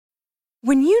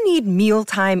When you need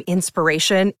mealtime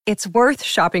inspiration, it's worth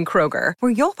shopping Kroger,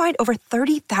 where you'll find over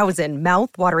 30,000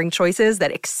 mouth-watering choices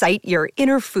that excite your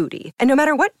inner foodie. And no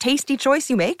matter what tasty choice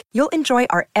you make, you'll enjoy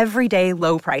our everyday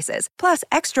low prices, plus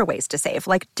extra ways to save,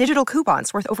 like digital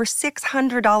coupons worth over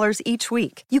 $600 each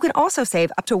week. You can also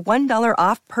save up to $1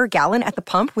 off per gallon at the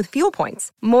pump with fuel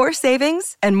points. More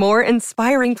savings and more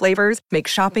inspiring flavors make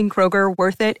shopping Kroger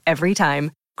worth it every time.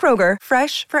 Kroger,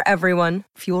 fresh for everyone.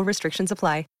 Fuel restrictions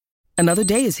apply. Another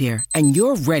day is here, and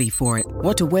you're ready for it.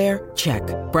 What to wear? Check.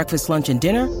 Breakfast, lunch, and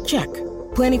dinner? Check.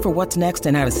 Planning for what's next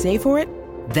and how to save for it?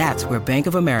 That's where Bank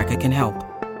of America can help.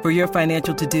 For your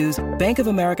financial to-dos, Bank of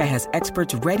America has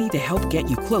experts ready to help get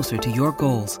you closer to your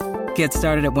goals. Get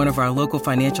started at one of our local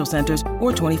financial centers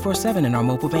or 24/7 in our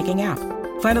mobile banking app.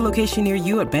 Find a location near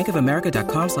you at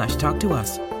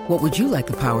bankofamerica.com/talktous. What would you like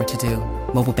the power to do?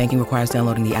 Mobile banking requires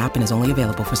downloading the app and is only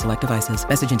available for select devices.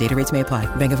 Message and data rates may apply.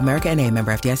 Bank of America N.A.,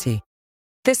 member FDIC.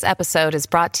 This episode is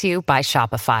brought to you by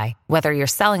Shopify. Whether you're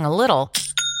selling a little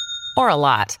or a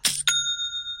lot,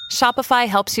 Shopify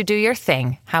helps you do your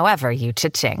thing, however you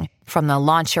cha-ching. From the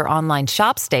launch your online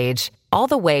shop stage, all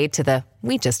the way to the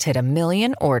we just hit 1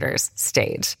 million orders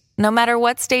stage. No matter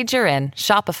what stage you're in,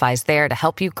 Shopify's there to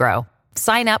help you grow.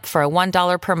 Sign up for a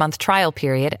 $1 per month trial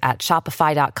period at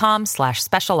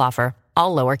shopify.com/special offer,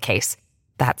 all lowercase.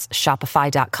 That's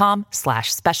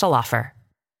shopify.com/special offer.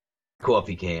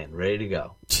 Coffee can, ready to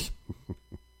go. You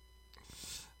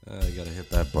gotta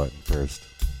hit that button first.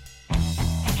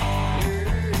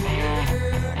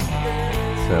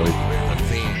 So we play the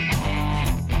theme.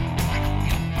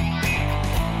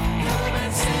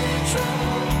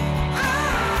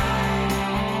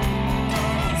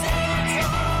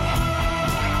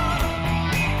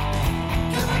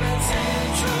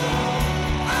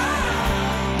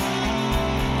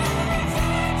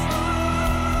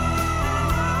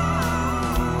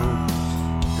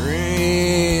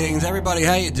 Everybody,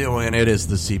 how you doing? It is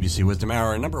the CBC Wizdumb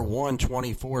Hour, number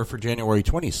 124 for January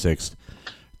 26th,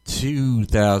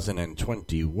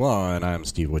 2021. I'm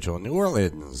Steve Witchell in New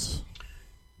Orleans.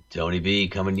 Tony B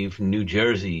coming to you from New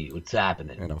Jersey. What's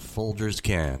happening? And a Folgers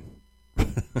can.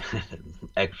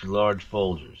 Extra large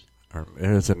Folgers. Or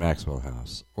is it Maxwell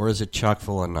House? Or is it chock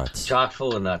full of nuts? Chock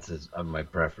full of nuts is my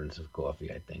preference of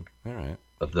coffee, I think. All right.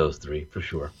 Of those three, for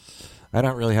sure. I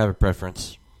don't really have a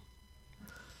preference.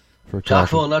 Chock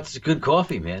full of nuts is good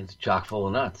coffee, man. It's chock full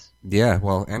of nuts. Yeah,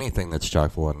 well, anything that's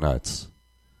chock full of nuts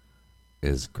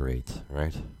is great,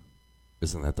 right?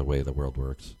 Isn't that the way the world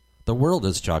works? The world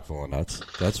is chock full of nuts,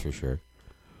 that's for sure.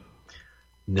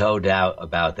 No doubt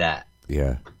about that.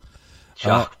 Yeah.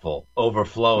 Chock full,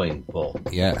 overflowing full.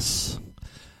 Yes.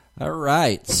 All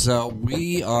right, so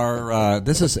we are,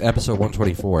 this is episode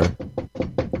 124.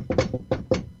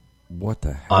 What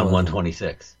the hell? On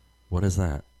 126. What is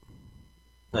that?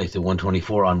 No, you said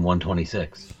 124 on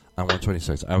 126. On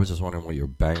 126. I was just wondering what you were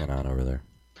banging on over there.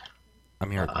 I'm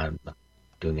hearing. I'm not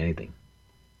doing anything.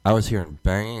 I was hearing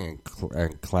banging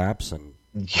and claps and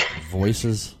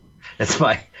voices. That's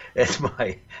my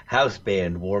house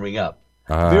band warming up.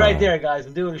 Be right there, guys.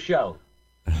 I'm doing a show.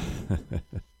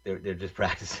 They're just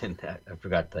practicing that. I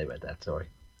forgot to tell you about that. Sorry.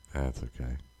 That's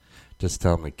okay. Just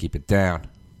tell them to keep it down.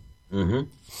 Mm-hmm.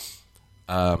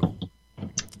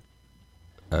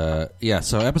 Yeah,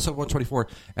 so episode 124,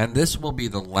 and this will be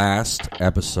the last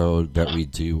episode that we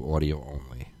do audio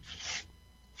only.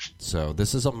 So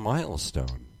this is a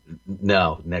milestone.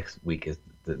 No, next week is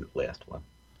the last one.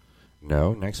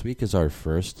 No, next week is our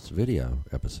first video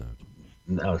episode.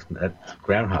 No, that's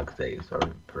Groundhog Day is our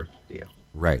first video.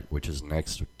 Right, which is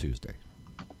next Tuesday.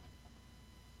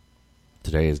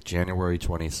 Today is January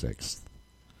 26th.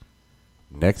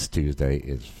 Next Tuesday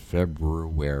is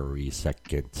February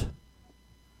 2nd.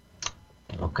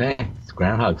 Okay, it's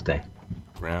Groundhog's Day.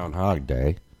 Groundhog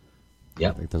Day.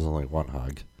 Yep. I think there's only one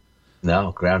hog.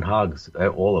 No, groundhogs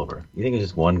all over. You think it's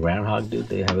just one groundhog, dude?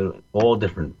 They have all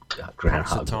different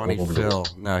groundhogs. Punxsutawney Phil.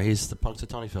 No, he's the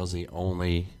Punxsutawney Phil's the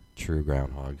only true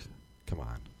groundhog. Come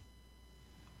on.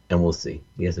 And we'll see.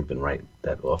 He hasn't been right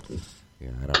that often.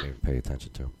 Yeah, I don't even pay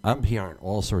attention to him. I'm hearing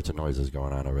all sorts of noises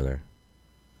going on over there.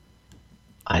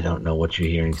 I don't know what you're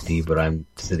hearing, Steve, but I'm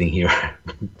sitting here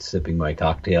sipping my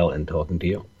cocktail and talking to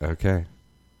you. Okay.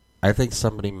 I think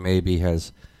somebody maybe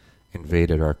has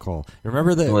invaded our call.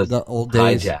 Remember the old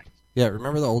days? Hijacked. Yeah,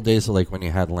 remember the old days of like when you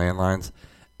had landlines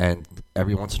and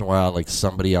every once in a while like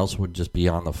somebody else would just be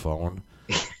on the phone?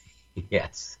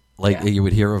 Yes. Like you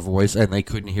would hear a voice and they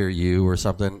couldn't hear you or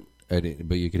something, but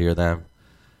you could hear them.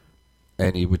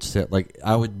 And he would sit, like,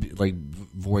 I would, like,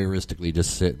 voyeuristically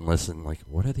just sit and listen, like,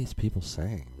 what are these people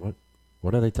saying?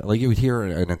 What are they, like, you would hear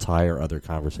an entire other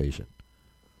conversation.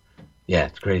 Yeah,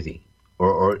 it's crazy.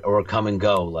 Or come and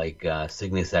go, like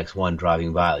Cygnus X1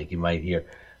 driving by. Like you might hear,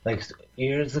 like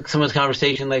you hear someone's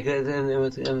conversation, like and it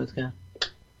was kind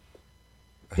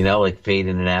of, like fade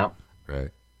in and out.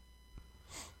 Right.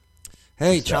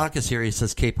 Hey, Chalk is here. He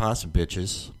says, K-Pasa,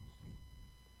 bitches.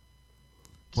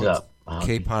 What's up?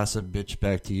 K-Pasa, bitch,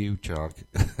 back to you, Chalk.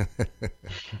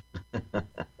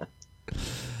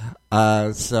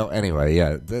 So, anyway,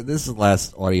 yeah, this is the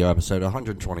last audio episode,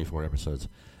 124 episodes.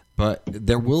 But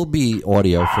there will be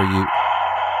audio for you.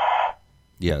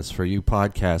 Yes, for you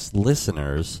podcast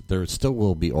listeners, there still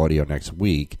will be audio next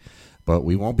week, but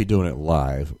we won't be doing it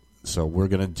live. So we're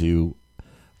going to do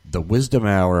the Wizdumb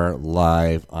Hour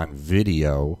live on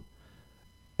video,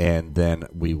 and then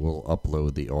we will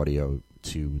upload the audio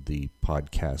to the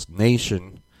Podcast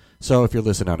Nation. So if you're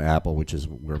listening on Apple, which is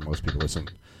where most people listen,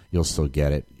 you'll still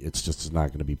get it. It's just not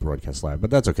going to be broadcast live, but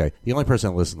that's okay. The only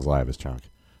person that listens live is Chonk.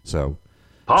 So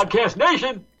Podcast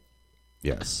Nation!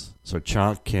 Yes. So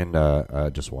Chonk can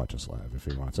just watch us live if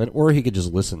he wants, or he could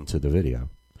just listen to the video.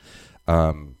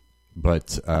 But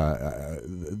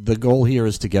the goal here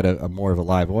is to get a more of a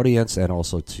live audience, and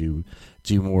also to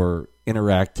do more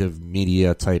interactive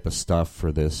media type of stuff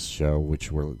for this show,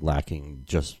 which we're lacking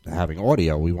just having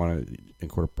audio. We want to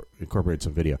incorporate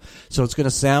some video. So it's going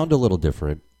to sound a little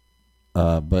different,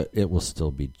 but it will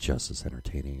still be just as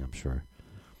entertaining, I'm sure.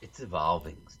 It's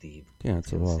evolving, Steve. Yeah,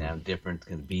 it's evolving. It's going to sound different. It's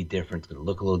going to be different. It's going to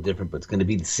look a little different, but it's going to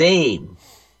be the same.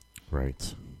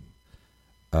 Right.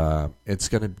 It's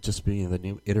going to just be the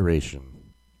new iteration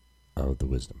of the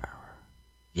Wizdumb Hour.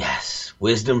 Yes,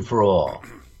 wisdom for all.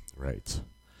 Right.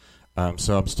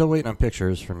 So I'm still waiting on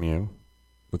pictures from you.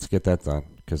 Let's get that done,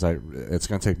 because it's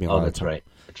going to take me a lot of time. Right.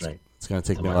 That's right. It's going to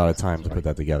take me a lot of time to put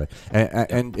that together.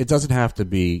 And it doesn't have to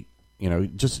be,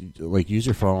 just like use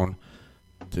your phone.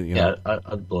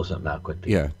 I'll blow something out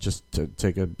quickly. Yeah, just to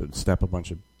snap a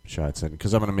bunch of shots in,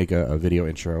 because I'm going to make a video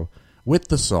intro with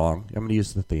the song. I'm going to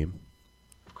use the theme.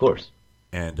 Of course.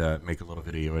 And make a little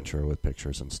video intro with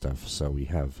pictures and stuff. So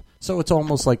it's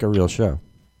almost like a real show.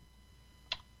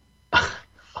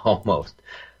 Almost.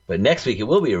 But next week it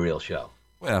will be a real show.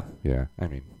 Well, yeah, I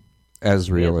mean,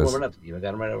 as real as... Up, Steve. I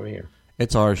got them right over here.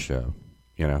 It's our show,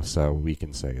 so we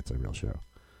can say it's a real show.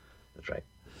 That's right.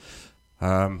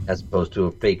 As opposed to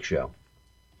a fake show.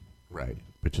 Right,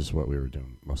 which is what we were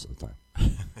doing most of the time.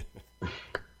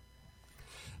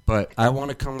 But I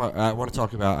want to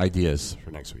talk about ideas for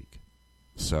next week.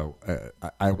 So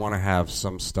I want to have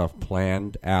some stuff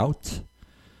planned out,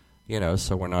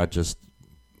 so we're not just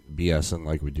BSing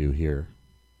like we do here.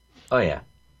 Oh, yeah.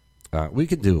 We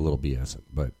could do a little BSing,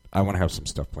 but I want to have some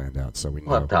stuff planned out so we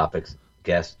know. We'll have topics,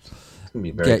 guests. It's going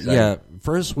to be very exciting. Yeah,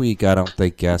 first week I don't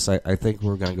think guests. I think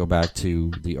we're going to go back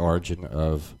to the origin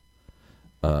of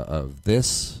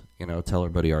this, tell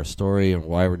everybody our story and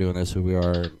why we're doing this, who we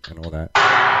are, and all that.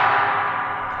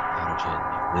 Origin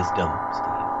of wisdom, Steve.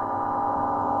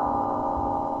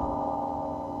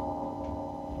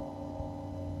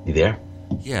 You there?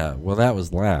 Yeah, well, that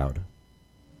was loud.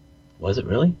 Was it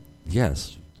really?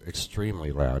 Yes,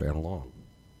 extremely loud and long.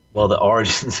 Well, the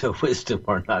origins of wisdom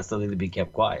are not something to be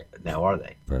kept quiet. Now, are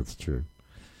they? That's true.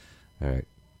 All right.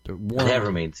 They have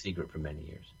remained secret for many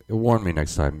years. Warn me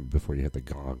next time before you hit the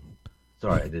gong.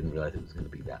 Sorry, I didn't realize it was going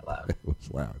to be that loud. It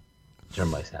was loud. Turn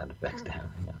my sound effects down.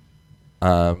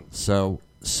 Yeah.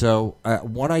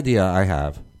 One idea I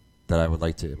have that I would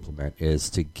like to implement is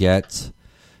to get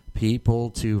people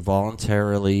to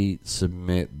voluntarily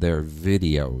submit their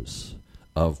videos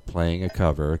of playing a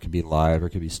cover. It could be live or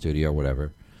it could be studio,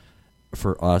 whatever,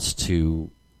 for us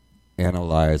to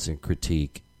analyze and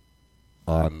critique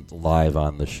live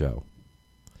on the show.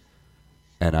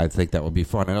 And I think that would be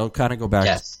fun. And it'll kind of go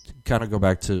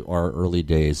back to our early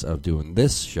days of doing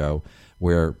this show,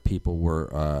 where people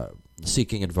were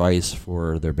seeking advice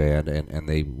for their band, and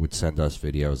they would send us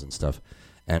videos and stuff,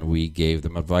 and we gave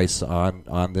them advice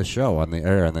on this show on the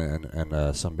air,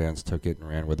 and some bands took it and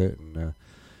ran with it,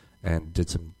 and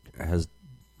did has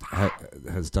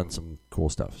done some cool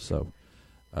stuff. So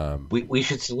we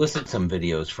should solicit some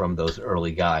videos from those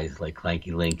early guys like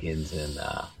Clanky Lincolns and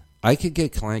I could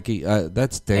get Clanky.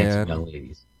 That's Dan. Young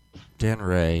ladies. Dan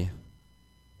Ray.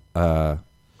 And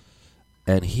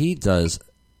he does.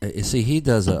 He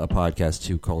does a podcast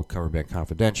too called Cover Band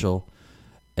Confidential,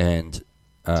 and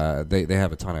they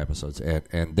have a ton of episodes,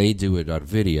 and they do it on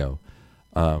video,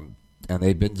 and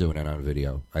they've been doing it on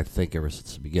video, I think, ever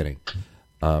since the beginning.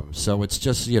 So it's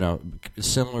just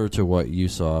similar to what you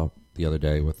saw the other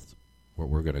day with what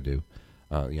we're going to do,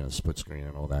 split screen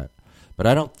and all that. But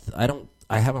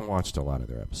I haven't watched a lot of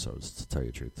their episodes, to tell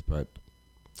you the truth, but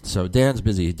So Dan's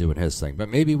busy doing his thing, but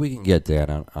maybe we can get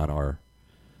Dan on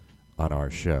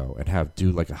our show and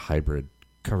do like a hybrid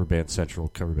Cover Band Central,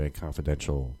 Cover Band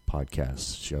Confidential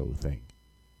podcast show thing.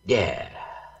 Yeah.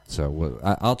 So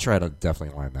I'll try to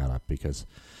definitely line that up because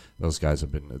those guys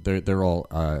have been they're all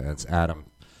it's Adam,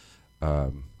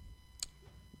 I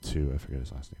forget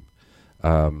his last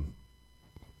name.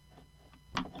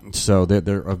 So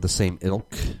they're of the same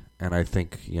ilk, and I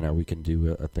think we can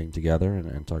do a thing together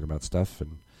and talk about stuff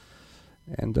and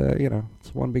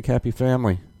it's one big happy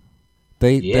family.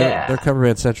 They're Cover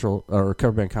Band Central or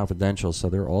Cover Band Confidential, so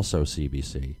they're also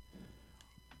CBC.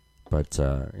 But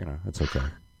it's okay.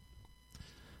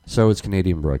 So it's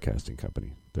Canadian Broadcasting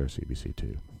Company. They're CBC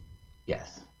too.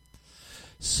 Yes.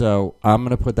 So I'm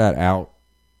going to put that out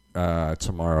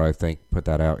tomorrow. I think put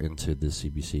that out into the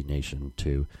CBC Nation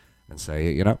too, and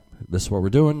say this is what we're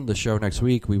doing. The show next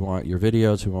week. We want your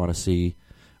videos. We want to see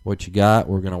what you got.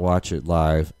 We're going to watch it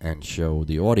live and show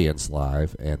the audience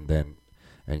live,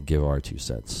 and give our 2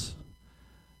 cents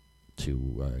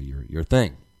to your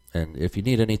thing. And if you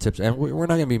need any tips, and we're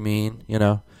not going to be mean,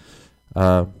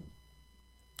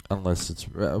 unless it's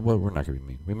we're not going to be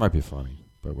mean. We might be funny,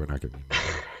 but we're not going to be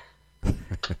mean.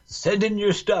 Send in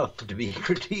your stuff to be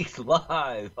critiqued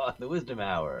live on the Wizdumb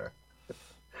Hour.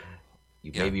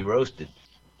 You may be roasted.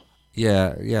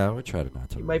 Yeah, we try to not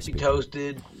to. You might be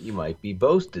toasted. You might be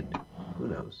boasted. Who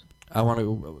knows? I want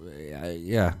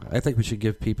to. I think we should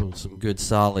give people some good,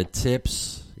 solid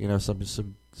tips.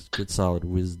 Some good, solid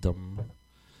wisdom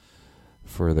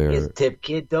for their. Here's a tip,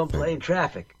 kid. Don't play in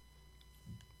traffic.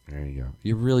 There you go.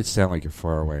 You really sound like you're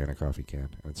far away in a coffee can,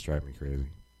 and it's driving me crazy.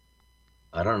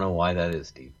 I don't know why that is,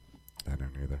 Steve. I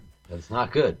don't either. That's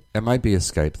not good. It might be a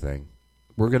Skype thing.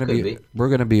 We're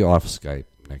gonna be off Skype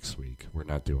next week. We're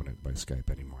not doing it by Skype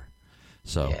anymore.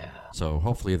 So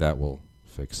hopefully that will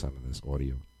fix some of this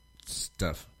audio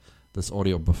stuff. This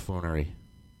audio buffoonery.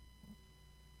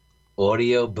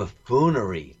 Audio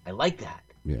buffoonery. I like that.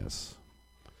 Yes.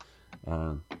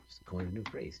 Just coined a new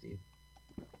phrase, Steve.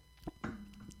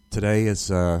 Today is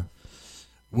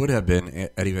would have been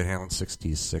Eddie Van Halen's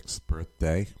 66th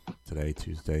birthday. Today,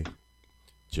 Tuesday,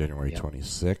 January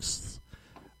 26th.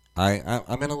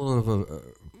 I'm in a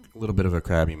little bit of a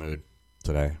crabby mood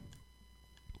today.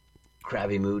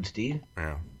 Crabby mood, Steve?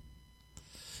 Yeah.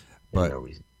 There's no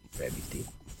reason to be crabby, Steve.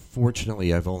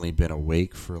 Fortunately, I've only been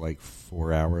awake for like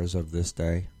 4 hours of this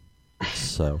day,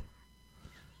 so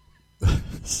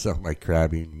my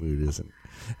crabby mood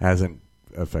hasn't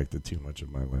affected too much of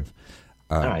my life.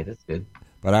 All right, that's good.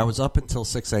 But I was up until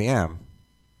 6 a.m.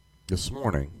 this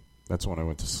morning. That's when I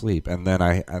went to sleep, and then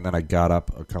I got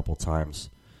up a couple times,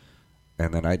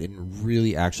 and then I didn't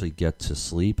really actually get to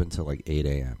sleep until like 8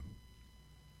 a.m.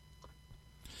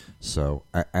 So,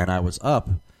 and I was up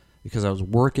because I was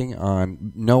working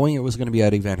on, knowing it was going to be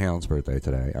Eddie Van Halen's birthday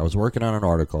today, I was working on an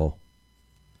article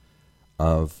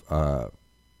of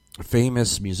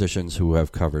famous musicians who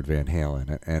have covered Van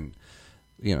Halen, and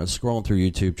scrolling through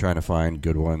YouTube trying to find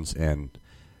good ones, and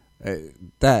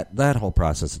that whole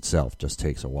process itself just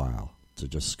takes a while to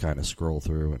just kind of scroll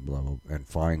through and blah, blah, and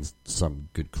find some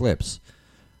good clips.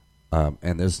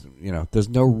 And there's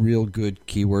no real good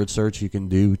keyword search you can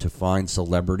do to find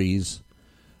celebrities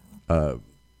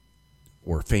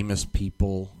or famous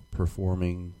people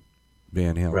performing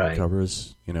Van Halen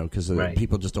covers, because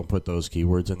people just don't put those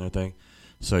keywords in their thing.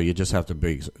 So you just have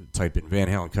to type in Van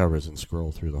Halen covers and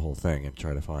scroll through the whole thing and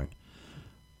try to find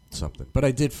something. But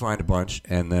I did find a bunch,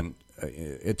 and then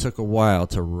it took a while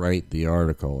to write the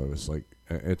article.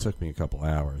 It took me a couple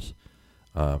hours.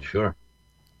 Sure.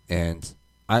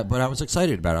 But I was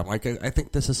excited about it. I'm like, I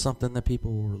think this is something that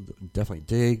people will definitely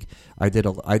dig. I did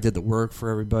the work for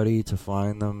everybody to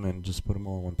find them and just put them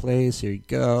all in one place. Here you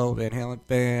go, Van Halen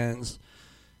fans,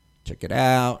 check it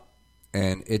out.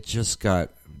 And it just got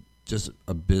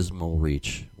abysmal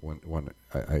reach when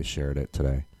I shared it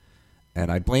today.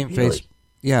 And I blame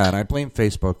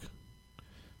Facebook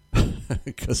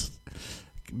because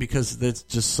it's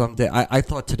just some day. I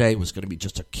thought today was going to be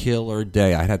just a killer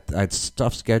day. I had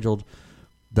stuff scheduled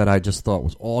that I just thought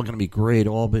was all going to be great,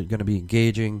 all going to be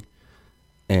engaging,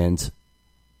 and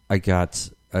I got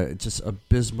just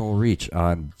abysmal reach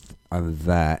on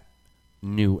that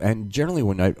new. And generally,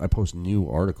 when I post new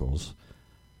articles,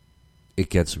 it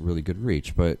gets really good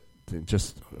reach, but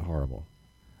just horrible.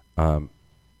 And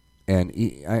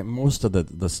most of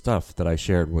the stuff that I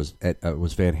shared was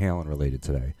Van Halen related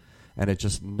today,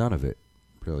 and none of it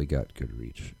really got good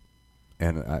reach.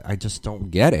 And I just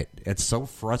don't get it. It's so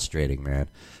frustrating, man.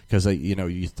 Because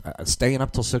you staying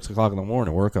up till 6 o'clock in the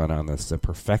morning working on this and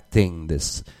perfecting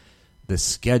this the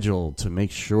schedule to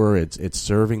make sure it's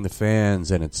serving the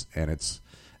fans and it's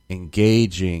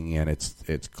engaging and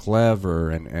it's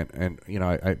clever and you know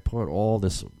I put all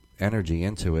this energy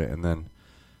into it and then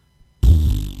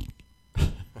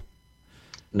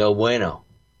no bueno.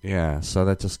 Yeah, so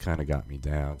that just kind of got me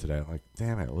down today. Like,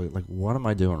 damn it! Like, what am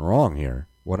I doing wrong here?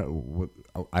 What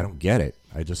I don't get it.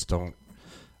 I just don't.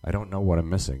 I don't know what I'm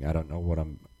missing. I don't know what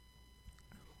I'm.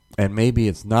 And maybe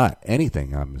it's not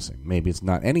anything I'm missing. Maybe it's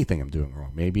not anything I'm doing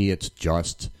wrong. Maybe it's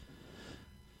just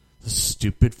the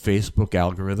stupid Facebook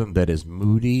algorithm that is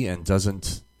moody and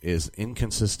is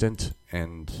inconsistent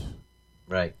and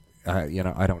right. You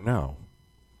know, I don't know.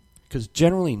 Because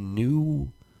generally,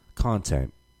 new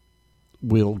content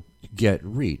will get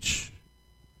reach.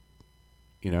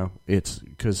 You know, it's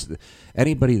because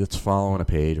anybody that's following a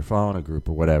page or following a group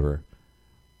or whatever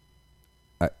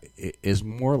is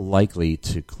more likely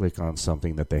to click on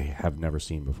something that they have never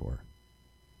seen before.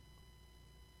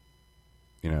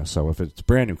 You know, so if it's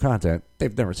brand new content,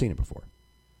 they've never seen it before.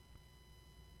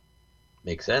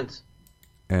 Makes sense.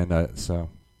 And so,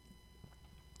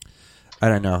 I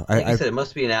don't know. Like I said, it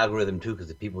must be an algorithm too,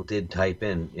 because if people did type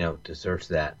in, you know, to search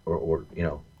that or you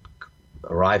know,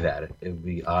 arrive at it, it would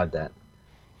be odd that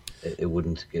it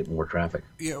wouldn't get more traffic.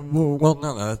 Yeah. Well,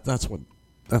 no, that's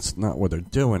not what they're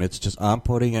doing. It's just I'm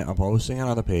posting it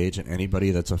on the page, and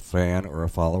anybody that's a fan or a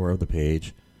follower of the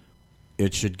page,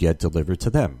 it should get delivered to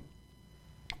them.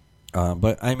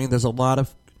 But I mean, there's a lot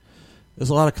of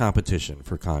competition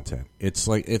for content. It's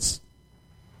like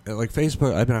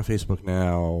Facebook. I've been on Facebook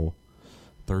now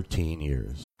 13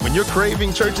 years. When you're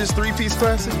craving Church's three-piece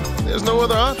classic, there's no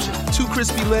other option. 2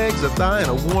 crispy legs, a thigh, and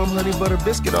a warm honey butter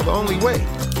biscuit are the only way.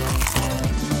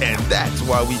 And that's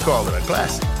why we call it a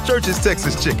classic. Church's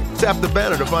Texas Chicken. Tap the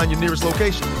banner to find your nearest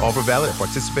location. Offer valid at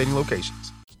participating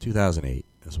locations. 2008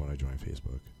 is when I joined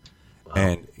Facebook. Wow.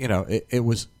 And, you know, it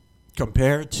was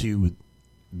compared to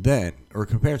then, or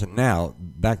compared to now,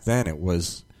 back then it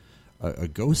was a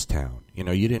ghost town. You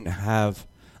know, you didn't have,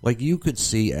 like, you could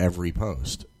see every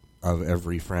post of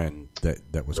every friend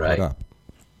that was put up.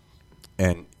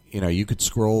 And, you know, you could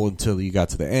scroll until you got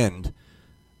to the end,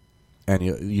 and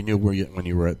you knew when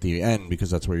you were at the end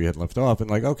because that's where you had left off, and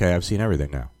like, okay, I've seen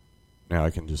everything now. Now I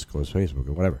can just close Facebook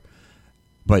or whatever.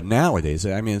 But nowadays,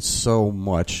 I mean, it's so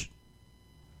much.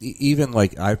 Even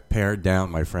like I've pared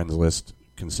down my friends list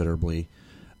considerably,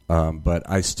 but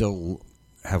I still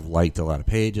have liked a lot of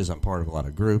pages. I'm part of a lot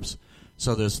of groups,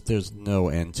 so there's no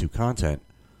end to content.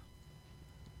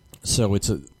 So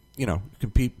it's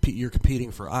you're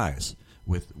competing for eyes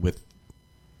with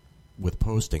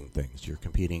posting things. You're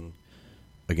competing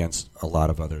against a lot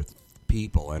of other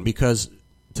people, and because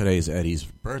today's Eddie's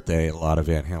birthday, a lot of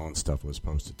Van Halen stuff was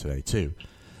posted today too.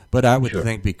 But I would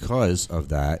think because of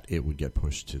that, it would get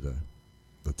pushed to the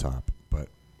top. But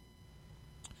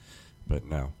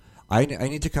no, I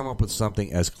need to come up with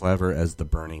something as clever as the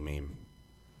Bernie meme.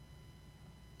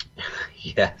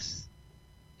 Yes,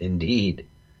 indeed.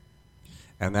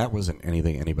 And that wasn't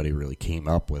anything anybody really came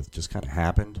up with; just kind of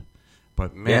happened.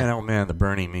 But man, oh man, the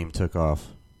Bernie meme took off.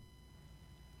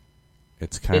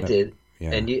 It did,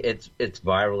 yeah. And it's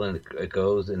viral and it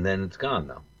goes, and then it's gone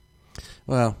though.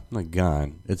 Well, not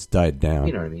gone. It's died down.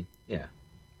 You know what I mean? Yeah.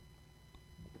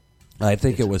 I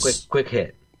think it was quick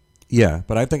hit. Yeah,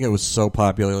 but I think it was so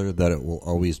popular that it will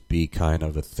always be kind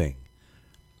of a thing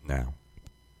now.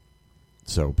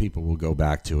 So people will go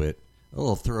back to it, a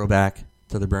little throwback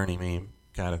to the Bernie meme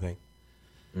kind of thing.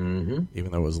 Mm-hmm.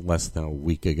 Even though it was less than a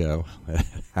week ago that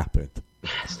it happened.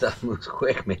 Stuff moves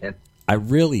quick, man. I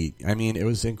mean, it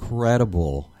was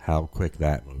incredible how quick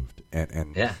that moved,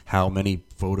 and how many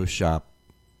people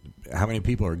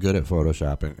are good at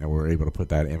Photoshop and were able to put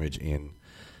that image in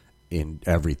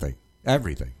everything.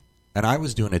 And I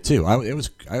was doing it too. It was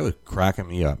cracking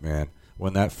me up, man.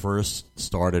 When that first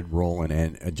started rolling,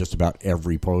 and just about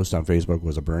every post on Facebook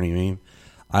was a Bernie meme,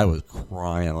 I was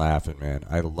crying, laughing, man.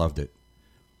 I loved it.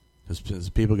 Because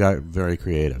people got very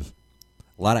creative.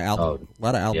 A lot of album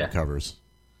covers.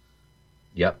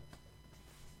 Yep.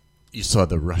 You saw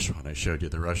the Rush one. I showed you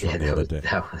the Rush one the other day.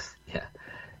 That was,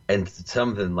 and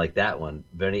something like that one,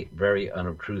 very, very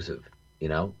unobtrusive. You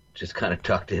know, just kind of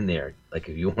tucked in there. Like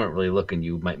if you weren't really looking,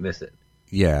 you might miss it.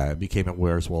 Yeah, it became a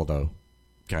Where's Waldo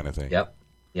kind of thing. Yep.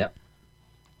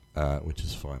 Which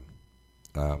is fun.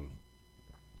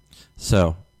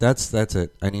 So that's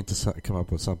it. I need to come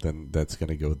up with something that's going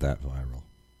to go that viral.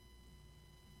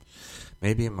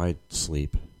 Maybe in my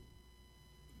sleep,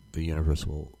 the universe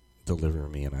will deliver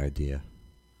me an idea.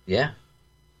 Yeah.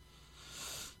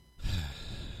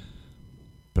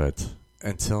 But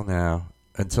until then,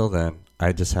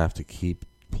 I just have to keep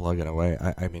plugging away.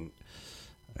 I mean,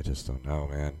 I just don't know,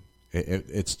 man.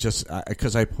 It's just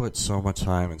because I put so much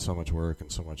time and so much work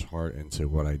and so much heart into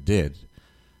what I did,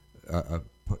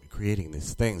 creating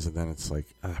these things, and then it's like,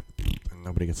 and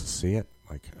nobody gets to see it.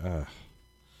 Like,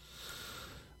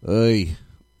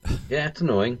 yeah, it's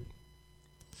annoying.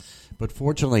 But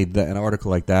fortunately, an article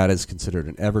like that is considered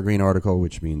an evergreen article,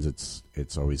 which means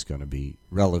it's always going to be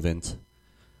relevant.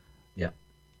 Yeah.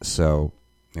 So,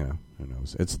 who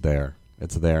knows? It's there.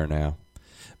 It's there now.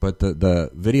 But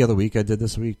the video of the week I did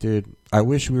this week, dude, I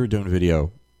wish we were doing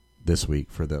video this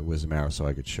week for the Wizdumb Hour so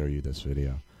I could show you this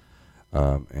video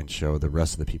and show the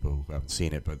rest of the people who haven't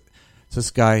seen it. But it's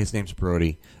this guy, his name's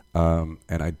Brody, and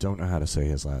I don't know how to say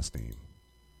his last name,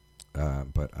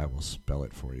 but I will spell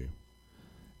it for you.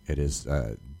 It is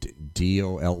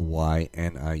Dolyniuk.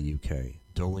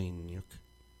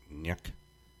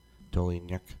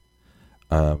 Dolyniuk.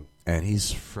 And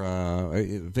he's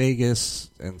from Vegas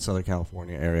and Southern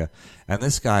California area. And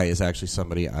this guy is actually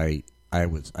somebody I've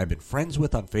been friends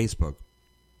with on Facebook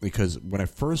because when I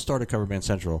first started Cover Band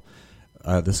Central,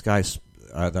 this guy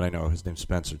that I know, his name's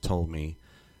Spencer, told me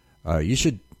you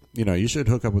should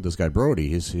hook up with this guy Brody.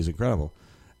 He's incredible,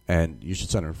 and you should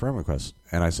send him a friend request.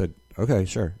 And I said, okay,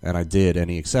 sure, and I did, and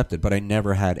he accepted. But I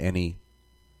never had any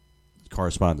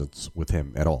correspondence with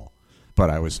him at all.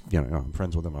 But I was, I'm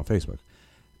friends with him on Facebook.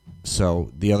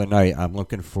 So the other night, I'm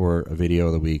looking for a video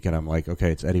of the week, and I'm like,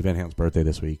 okay, it's Eddie Van Halen's birthday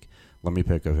this week. Let me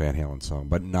pick a Van Halen song.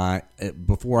 But not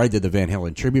before I did the Van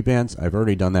Halen tribute bands. I've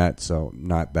already done that, so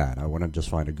not that. I want to just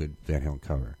find a good Van Halen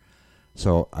cover.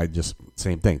 So I just,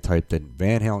 same thing, typed in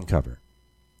Van Halen cover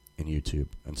in YouTube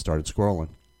and started scrolling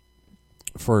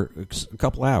for a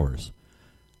couple hours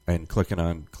and clicking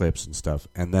on clips and stuff.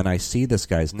 And then I see this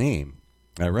guy's name.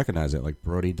 And I recognize it, like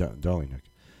Brody Dolyniuk.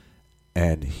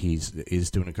 And he's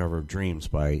doing a cover of Dreams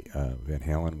by Van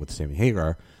Halen with Sammy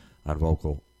Hagar on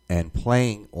vocal and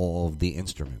playing all of the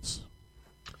instruments.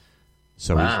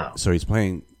 So wow. He's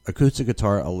playing acoustic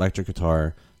guitar, electric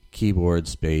guitar,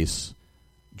 keyboards, bass,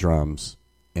 drums,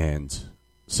 and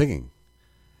singing.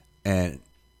 And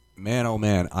man, oh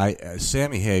man,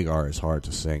 Sammy Hagar is hard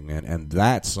to sing, man. And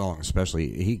that song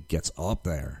especially, he gets up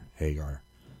there, Hagar.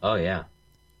 Oh, yeah.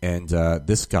 And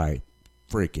this guy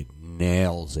freaking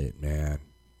nails it, man.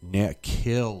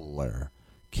 Killer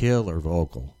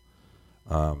vocal.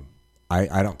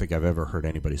 I don't think I've ever heard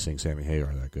anybody sing Sammy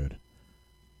Hagar that good.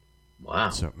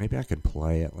 Wow. So maybe I can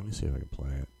play it. Let me see if I can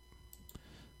play it.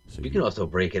 You can also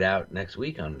break it out next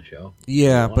week on the show.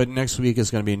 Yeah, but next week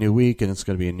is going to be a new week, and it's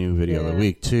going to be a new video of the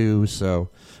week too. So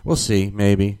we'll see,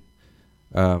 maybe.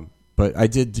 But I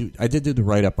did do the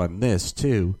write up on this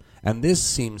too. And this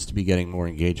seems to be getting more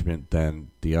engagement than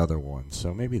the other one.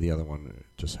 So maybe the other one,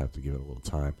 just have to give it a little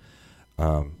time.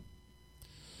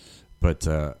 But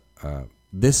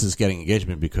this is getting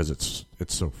engagement because it's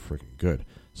so freaking good.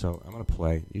 So I'm going to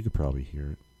play. You could probably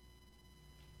hear it.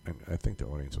 And I think the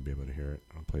audience will be able to hear it.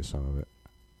 I'll play some of it.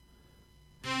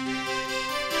 Okay,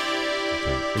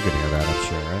 you can hear that, I'm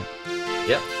sure, right?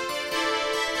 Yep.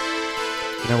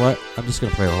 You know what? I'm just going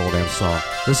to play the whole damn song.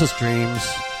 This is Dreams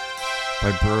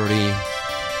by Brody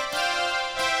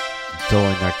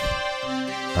Dolyniuk.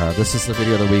 This is the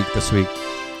video of the week this week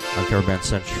on Cover Band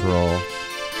Central.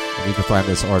 And you can find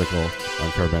this article on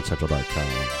coverbandcentral.com.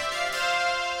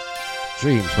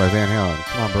 Dreams by Van Halen.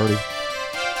 Come on, Brody.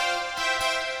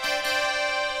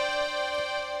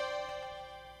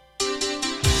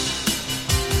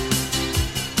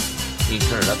 Can you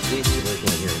turn it up, please? I really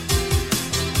can't hear it.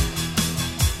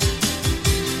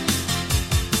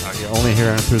 You only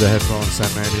hear it through the headphones,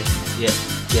 then maybe?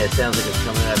 Yeah, it sounds like it's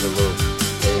coming out of a little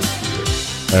speaker.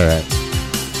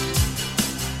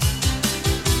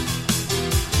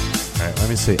 Alright, let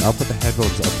me see. I'll put the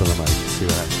headphones up to the mic. See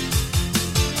what happens.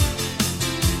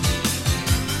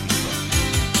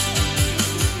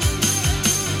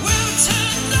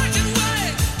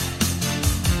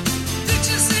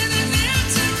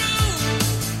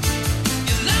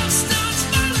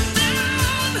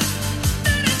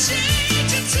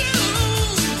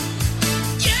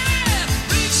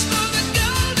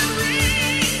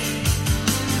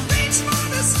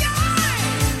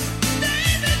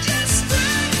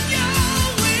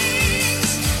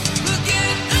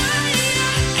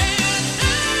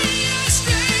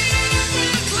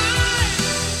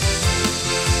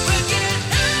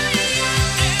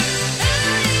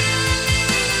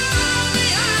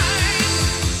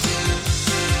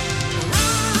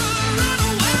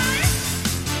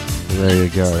 There you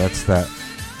go. That's that.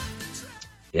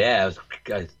 Yeah, I was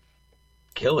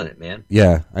killing it, man.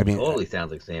 Yeah, I mean, totally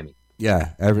sounds like Sammy.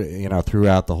 Yeah,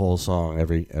 throughout the whole song,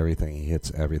 everything he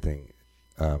hits everything,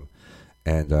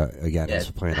 And again, Yeah,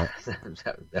 he's playing.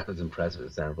 that was impressive.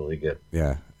 It sounded really good.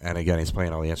 Yeah, and again, he's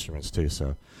playing all the instruments too.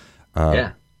 So,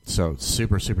 Yeah. so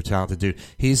super talented dude.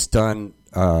 He's done.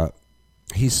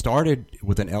 He started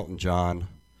with an Elton John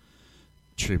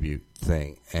tribute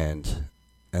thing, and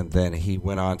then he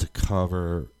went on to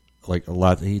cover like a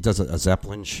lot. He does a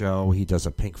Zeppelin show. He does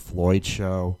a Pink Floyd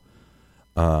show.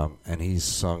 And he's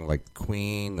sung like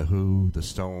Queen, The Who, The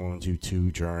Stones,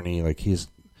 U2, Journey. Like he's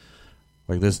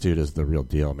like, this dude is the real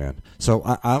deal, man. So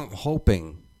I'm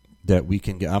hoping that we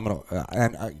can get.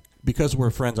 Because we're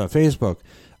friends on Facebook,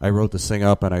 I wrote this thing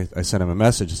up and I sent him a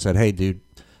message and said, "Hey, dude,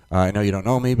 I know you don't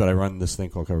know me, but I run this thing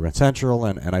called Cover Band Central,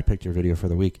 and I picked your video for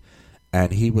the week."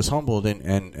 And he was humbled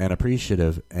and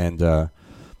appreciative, and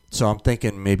so I'm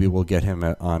thinking maybe we'll get him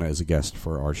on as a guest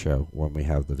for our show when we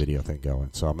have the video thing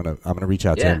going. So I'm gonna reach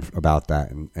out to him about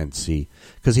that and see,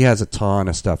 because he has a ton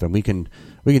of stuff, and we can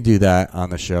do that on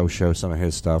the show some of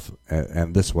his stuff,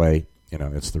 and this way,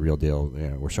 it's the real deal.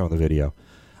 We're showing the video.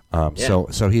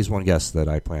 So he's one guest that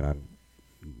I plan on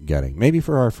getting, maybe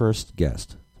for our first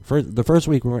guest. For the first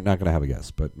week we're not going to have a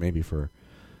guest, but maybe for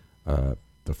the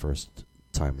first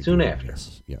time we soon do after.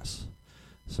 Yes.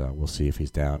 So we'll see if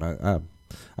he's down.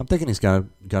 I'm thinking he's gonna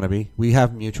be. We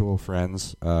have mutual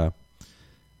friends that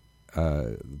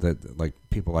like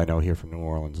people I know here from New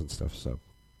Orleans and stuff.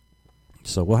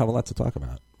 So we'll have a lot to talk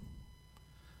about.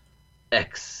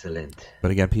 Excellent.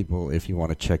 But again, people, if you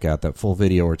want to check out that full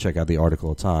video or check out the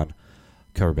article, it's on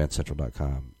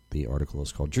coverbandcentral.com. The article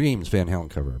is called "Dreams Van Halen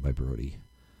Cover" by Brody.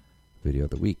 Video of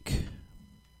the week.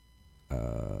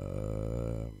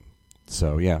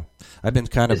 So yeah, I've been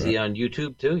kind of. Is he on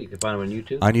YouTube too? You can find him on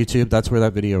YouTube. On YouTube, that's where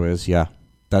that video is. Yeah,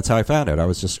 that's how I found it. I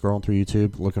was just scrolling through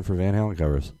YouTube looking for Van Halen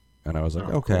covers, and I was like,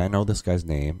 okay, cool. I know this guy's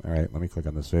name. All right, let me click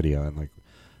on this video, and like,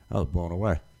 I was blown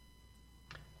away.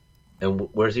 And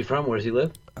where's he from? Where does he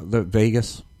live?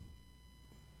 Vegas.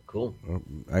 Cool.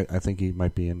 I think he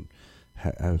might be in.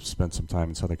 Have spent some time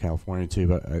in Southern California too,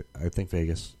 but I think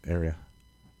Vegas area.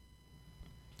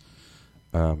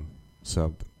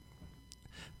 So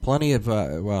plenty of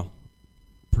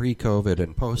pre-COVID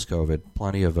and post-COVID,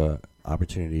 plenty of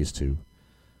opportunities to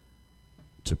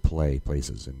play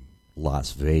places in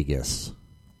Las Vegas.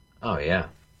 Oh yeah,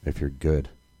 if you're good.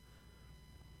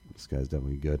 This guy's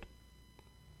definitely good.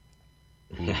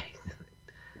 Yeah,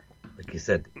 like you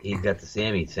said, he's got the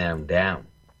Sammy sound down.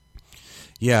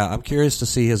 Yeah, I'm curious to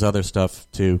see his other stuff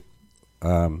too.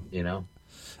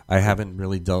 I haven't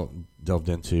really delved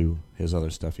into his other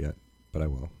stuff yet, but I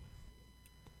will.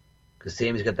 Because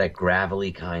Sammy's got that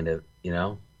gravelly kind of,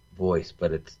 voice,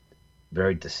 but it's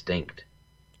very distinct.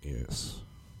 Yes.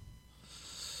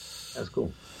 That's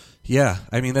cool. Yeah,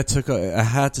 I mean, I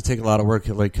had to take a lot of work,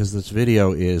 like, because this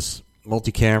video is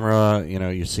multi-camera.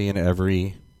 You're seeing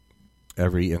every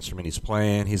instrument he's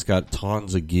playing. He's got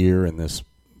tons of gear in this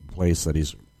place that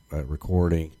he's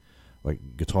recording, like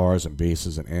guitars and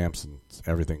basses and amps and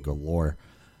everything galore.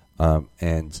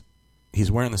 And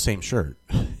he's wearing the same shirt,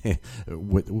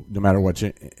 no matter what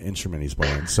instrument he's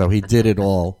playing. So he did it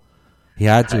all. He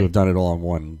had to have done it all in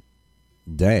one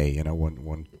day,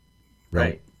 one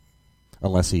right.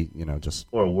 Unless he, just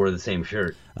or wore the same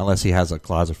shirt. Unless he has a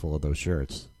closet full of those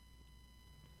shirts,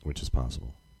 which is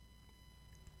possible.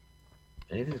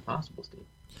 Anything's possible, Steve.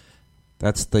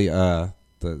 That's the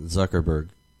Zuckerberg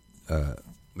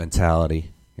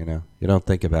mentality. You don't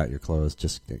think about your clothes;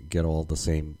 just get all the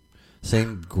same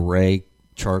gray,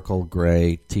 charcoal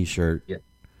gray T-shirt. Yeah,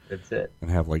 that's it. And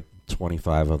have like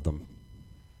 25 of them.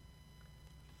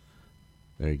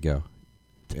 There you go.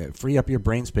 Free up your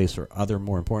brain space for other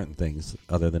more important things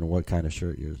other than what kind of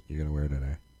shirt you're going to wear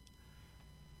today.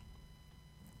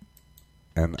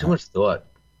 And too much thought.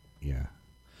 Yeah.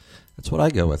 That's what I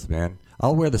go with, man.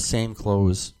 I'll wear the same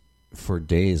clothes for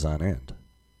days on end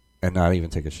and not even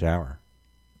take a shower.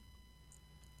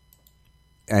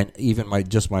 And even my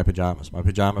pajamas, my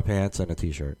pajama pants and a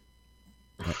T-shirt.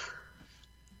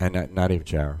 And not even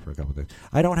shower for a couple of days.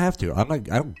 I don't have to. I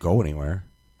don't go anywhere.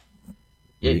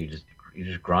 Yeah, you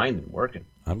just grind and working.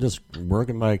 I'm just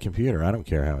working my computer. I don't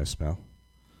care how I smell.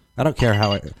 I don't care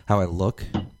how I look.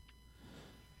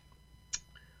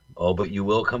 Oh, but you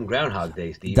will come Groundhog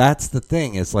Day, Steve. That's the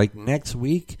thing. It's like next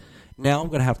week, now I'm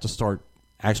going to have to start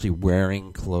actually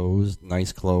wearing clothes,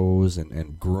 nice clothes,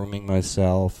 and grooming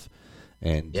myself.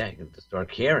 And yeah, you have to start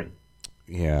caring.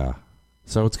 Yeah.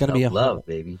 So it's going to be love,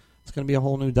 baby. It's going to be a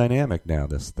whole new dynamic now,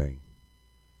 this thing.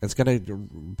 It's going to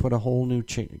put a whole new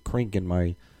crink in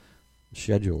my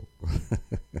schedule.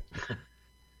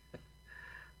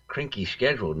 Crinky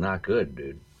schedule, not good,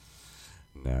 dude.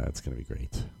 No, it's going to be great.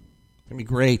 It's going to be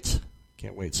great.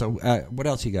 Can't wait. So, what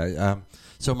else you got?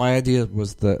 So my idea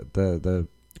was the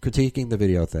critiquing the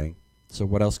video thing. So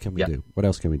what else can we do? What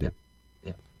else can we do?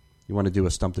 Yeah. You want to do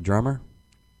a Stump the Drummer?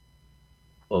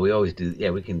 Well, we always do. Yeah,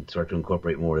 we can start to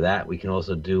incorporate more of that. We can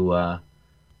also do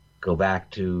go back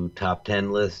to top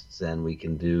 10 lists, and we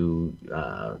can do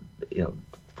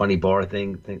funny bar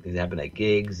things that happen at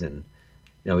gigs, and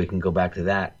we can go back to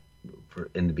that.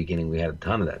 In the beginning, we had a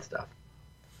ton of that stuff.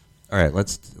 All right,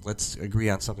 let's agree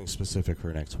on something specific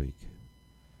for next week,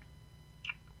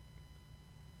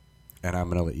 and I'm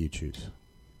going to let you choose,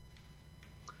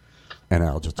 and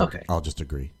I'll just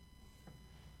agree.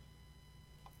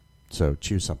 So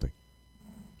choose something.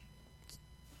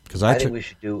 Because I think we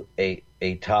should do a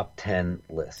top 10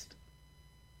 list.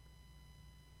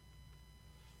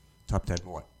 Top 10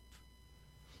 what?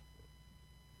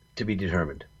 To be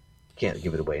determined. Can't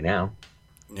give it away now.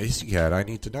 Yes, you can. I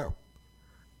need to know.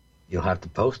 You'll have to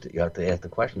post it. You'll have to ask the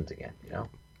questions again,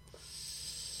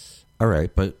 All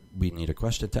right, but we need a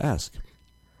question to ask.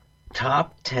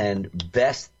 Top 10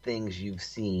 best things you've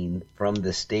seen from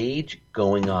the stage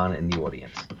going on in the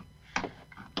audience.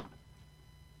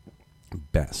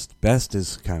 Best. Best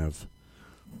is kind of...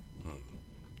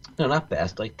 No, not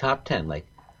best. Like top 10. Like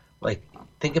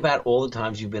think about all the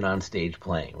times you've been on stage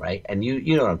playing, right? And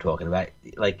you know what I'm talking about.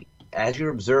 Like, as you're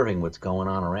observing what's going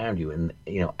on around you and,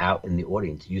 out in the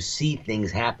audience, you see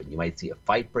things happen. You might see a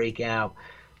fight break out.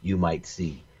 You might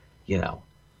see,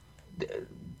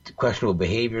 questionable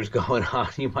behaviors going on.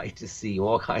 You might just see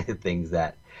all kinds of things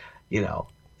that,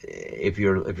 if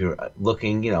you're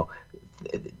looking,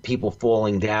 people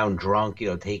falling down drunk,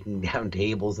 taking down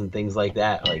tables and things like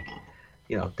that. Like,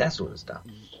 that sort of stuff.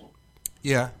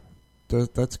 Yeah,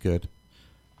 that's good.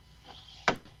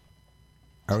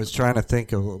 I was trying to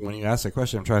think of, when you asked that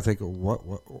question, I'm trying to think of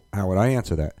how would I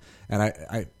answer that?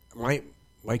 And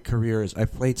my career is,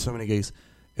 I've played so many gigs,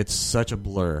 it's such a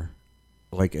blur.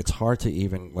 Like, it's hard to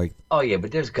even, like... Oh, yeah,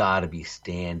 but there's got to be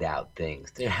standout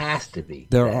things. There has to be.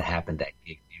 Happened at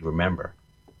gig. You remember?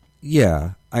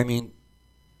 Yeah, I mean...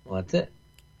 Well, that's it.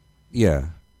 Yeah.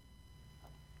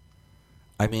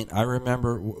 I mean, I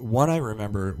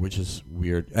remember, which is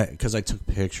weird, because I took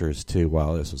pictures, too,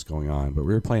 while this was going on, but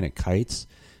we were playing at Kites,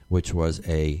 which was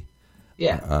it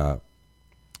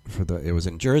was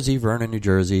in Jersey, Vernon, New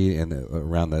Jersey, and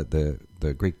around the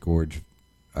Great Gorge,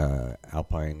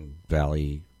 Alpine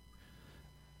Valley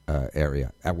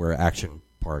area, at where Action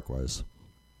Park was,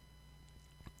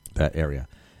 that area.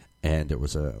 And it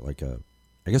was I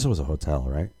guess it was a hotel,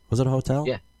 right? Was it a hotel?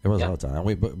 Yeah. It was a hotel.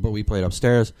 And but we played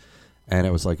upstairs, and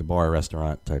it was like a bar,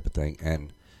 restaurant type of thing.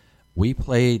 And we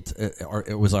played,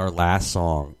 it was our last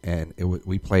song, and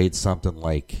we played something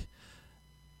like,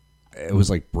 it was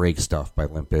like Break Stuff by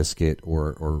Limp Bizkit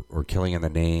or Killing in the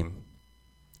Name.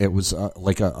 It was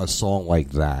like a song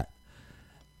like that.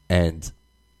 And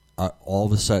all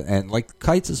of a sudden, and like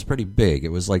Kites is pretty big. It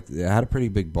was like, it had a pretty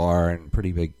big bar and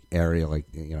pretty big area, like,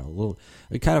 a little,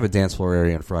 kind of a dance floor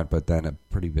area in front, but then a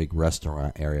pretty big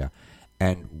restaurant area.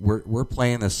 And we're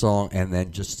playing this song, and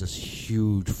then just this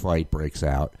huge fight breaks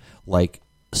out. Like,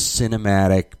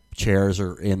 cinematic, chairs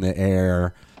are in the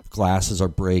air, glasses are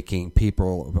breaking,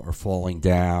 people are falling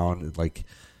down, like,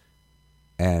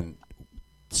 and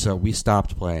so we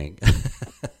stopped playing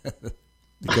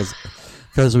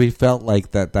because we felt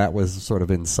like that was sort of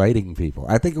inciting people.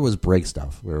 I think it was Break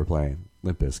Stuff we were playing,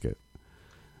 Limp Bizkit.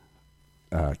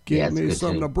 Give me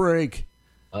something to break.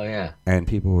 Oh, yeah. And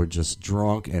people were just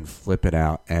drunk and flipping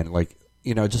out. And, like,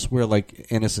 just we're like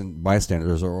innocent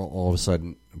bystanders are all of a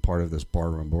sudden part of this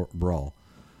barroom brawl.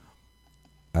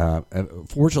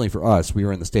 Fortunately for us, we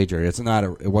were in the stage area.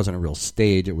 It wasn't a real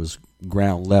stage. It was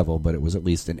ground level, but it was at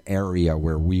least an area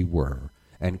where we were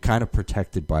and kind of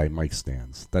protected by mic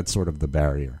stands. That's sort of the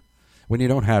barrier. When you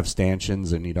don't have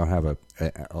stanchions and you don't have a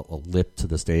lip to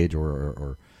the stage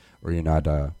or you're not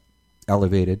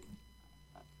elevated,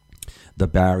 the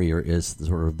barrier is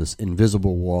sort of this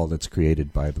invisible wall that's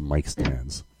created by the mic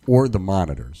stands or the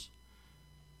monitors,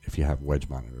 if you have wedge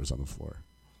monitors on the floor.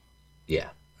 Yeah.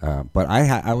 But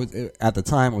I was at the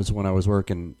time, it was when I was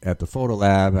working at the photo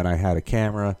lab, and I had a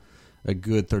camera, a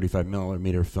good 35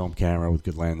 millimeter film camera with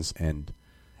good lens, and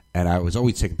I was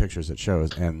always taking pictures at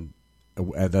shows. And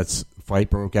that's fight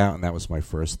broke out, and that was my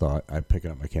first thought. I picked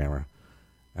up my camera,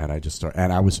 and I just started.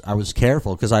 And I was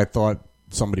careful because I thought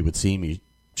somebody would see me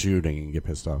shooting and get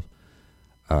pissed off.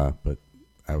 But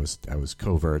I was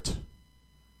covert.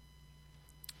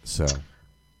 So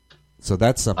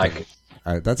that's something.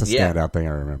 That's a standout thing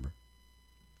I remember.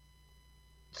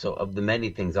 So of the many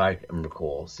things I can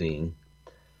recall seeing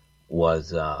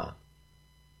was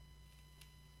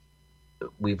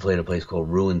we played a place called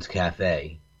Ruins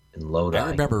Cafe in Lodi. I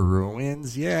remember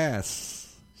Ruins,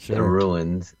 yes. Sure. The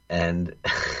Ruins, and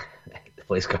the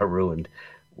place got ruined.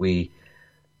 We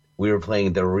were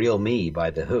playing The Real Me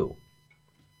by The Who.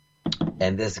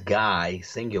 And this guy,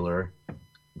 singular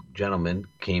gentleman,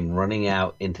 came running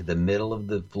out into the middle of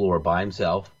the floor by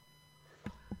himself,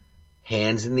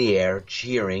 hands in the air,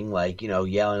 cheering, like,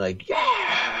 yelling like,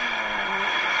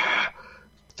 yeah!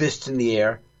 Fists in the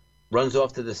air, runs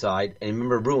off to the side. And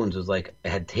remember, Ruins was like, it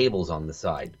had tables on the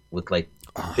side with like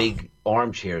big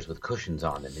armchairs with cushions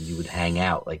on them. And you would hang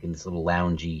out like in this little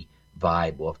loungy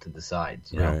vibe off to the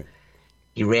sides, Right.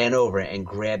 He ran over and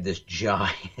grabbed this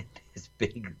giant, this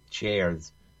big chair,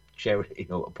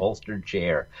 upholstered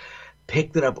chair,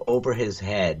 picked it up over his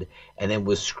head, and then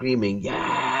was screaming,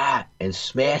 yeah, and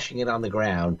smashing it on the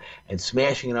ground, and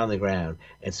smashing it on the ground,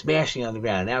 and smashing it on the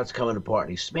ground. Now it's coming apart,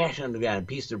 and he's smashing it on the ground, and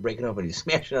pieces are breaking open, and he's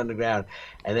smashing it on the ground,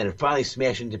 and then it finally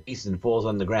smashes into pieces and falls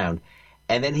on the ground.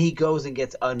 And then he goes and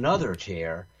gets another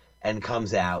chair and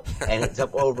comes out, and it's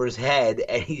up over his head,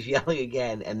 and he's yelling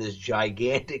again, and this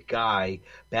gigantic guy,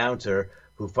 bouncer,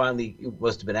 who finally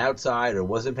must have been outside or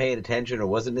wasn't paying attention or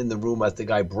wasn't in the room as the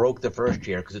guy broke the first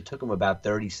chair, because it took him about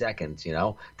 30 seconds,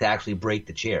 to actually break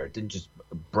the chair. It didn't just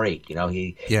break,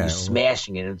 he was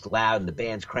smashing it, and it's loud, and the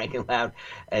band's cranking loud,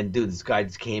 and dude, this guy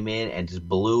just came in and just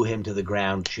blew him to the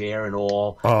ground, chair and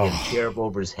all, He had a chair up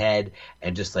over his head,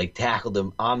 and just like tackled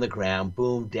him on the ground,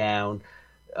 boom, down,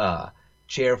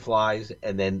 chair flies,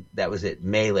 and then that was it.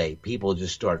 Melee. People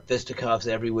just start fisticuffs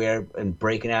everywhere and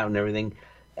breaking out and everything.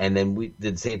 And then we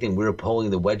did the same thing. We were pulling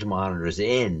the wedge monitors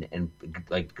in, and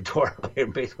like guitar player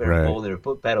and bass player pulling their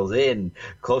foot pedals in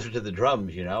closer to the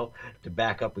drums, to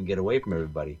back up and get away from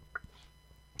everybody.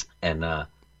 And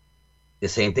the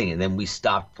same thing. And then we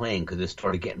stopped playing because it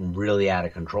started getting really out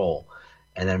of control.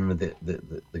 And I remember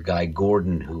the guy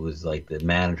Gordon, who was like the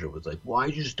manager, was like,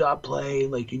 "Why'd you stop playing?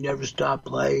 Like, you never stopped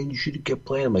playing. You should have kept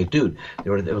playing." I'm like, dude, it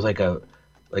was like I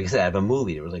said, I have a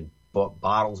movie. There was like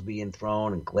bottles being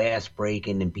thrown and glass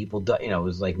breaking and people, it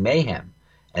was like mayhem.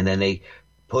 And then they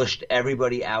pushed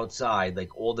everybody outside,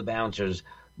 like all the bouncers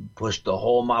pushed the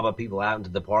whole mob of people out into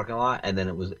the parking lot, and then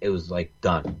it was like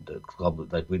done. The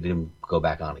club, like, we didn't go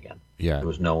back on again. Yeah, there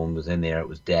was no one was in there. It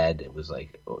was dead. It was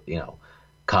like,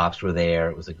 cops were there.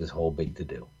 It was like this whole big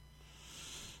to-do.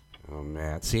 Oh,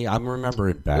 man. See, I'm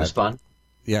remembering back. It was fun.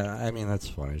 Yeah, I mean, that's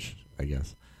funny, I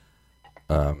guess.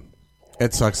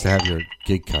 It sucks to have your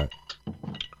gig cut.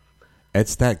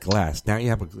 It's that glass. Now you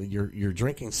have you're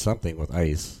drinking something with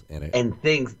ice in it. And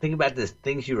think about this,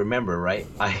 things you remember, right?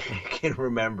 I can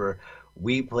remember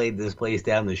we played this place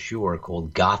down the shore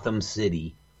called Gotham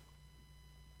City,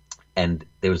 and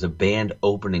there was a band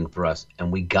opening for us,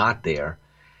 and we got there,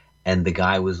 and the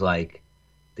guy was like,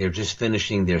 they're just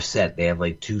finishing their set. They have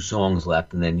like 2 songs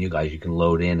left, and then you can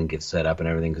load in and get set up and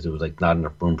everything, because it was like not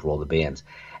enough room for all the bands.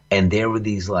 And there were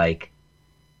these like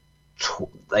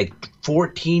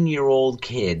 14-year-old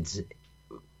kids,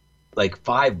 like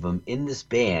 5 of them in this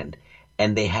band,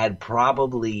 and they had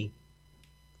probably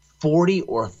 40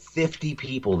 or 50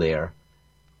 people there,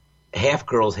 half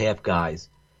girls, half guys.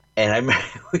 And I remember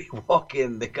we walk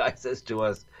in, the guy says to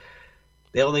us,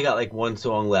 they only got like 1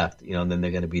 song left, and then they're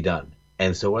going to be done.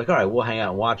 And so we're like, all right, we'll hang out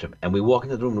and watch them. And we walk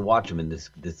into the room to watch them, and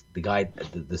the guy,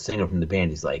 the singer from the band,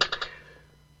 he's like,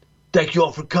 "Thank you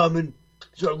all for coming.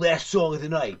 It's our last song of the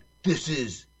night. This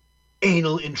is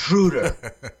Anal Intruder."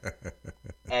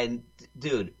 And,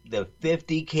 dude, the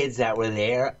 50 kids that were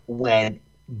there went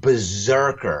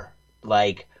berserker,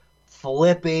 like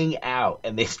flipping out,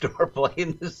 and they start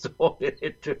playing the song, and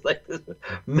it's just like this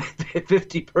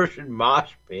 50-person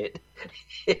mosh pit,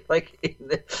 like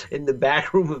in the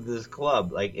back room of this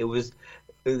club. Like, it was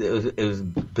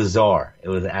bizarre. It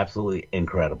was absolutely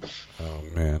incredible. Oh,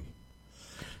 man.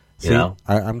 See,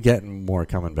 I'm getting more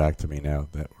coming back to me now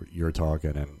that you're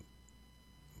talking. And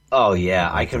oh, yeah.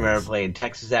 I can remember playing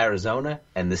Texas, Arizona,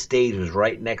 and the stage was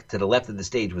right next to the left of the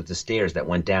stage was the stairs that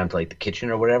went down to like the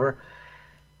kitchen or whatever.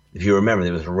 If you remember,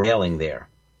 there was a railing there,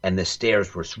 and the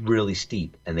stairs were really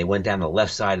steep, and they went down the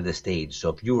left side of the stage. So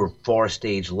if you were far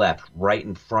stage left, right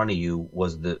in front of you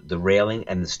was the railing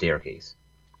and the staircase.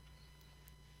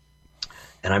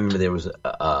 And I remember there was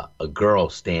a girl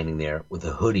standing there with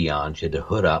a hoodie on. She had the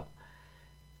hood up,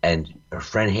 and her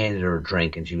friend handed her a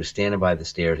drink, and she was standing by the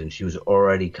stairs, and she was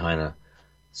already kind of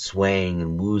swaying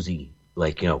and woozy,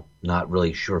 like, not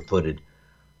really sure-footed.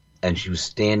 And she was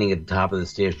standing at the top of the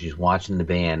stairs. She was watching the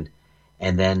band,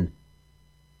 and then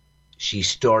she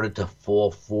started to fall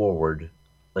forward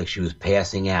like she was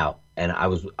passing out. And I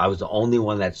was the only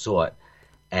one that saw it.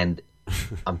 And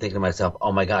I'm thinking to myself,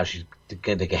 oh, my gosh, she's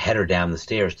to head her down the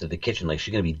stairs to the kitchen. Like,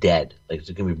 she's going to be dead. Like,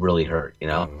 she's going to be really hurt, you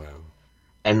know? Oh, wow.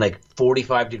 And, like,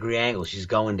 45-degree angle. She's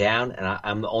going down, and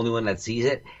I'm the only one that sees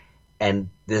it. And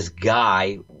this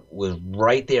guy was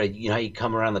right there. You know how you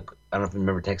come around I don't know if you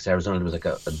remember Texas, Arizona. There was like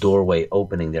a doorway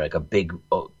opening there, like a big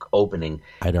opening.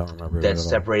 I don't remember that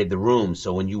separated the rooms.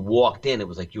 So when you walked in, it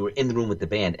was like you were in the room with the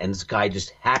band. And this guy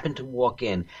just happened to walk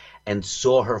in and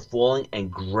saw her falling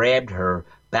and grabbed her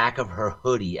back of her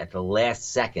hoodie at the last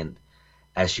second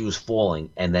as she was falling.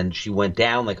 And then she went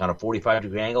down like on a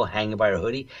 45-degree angle, hanging by her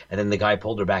hoodie. And then the guy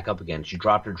pulled her back up again. She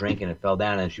dropped her drink and it fell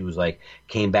down. And she was like,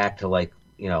 came back to like,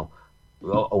 you know,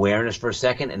 awareness for a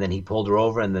second, and then he pulled her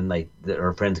over, and then like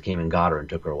her friends came and got her and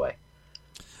took her away.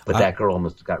 But that girl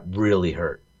almost got really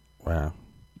hurt. Wow.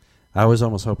 I was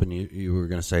almost hoping you were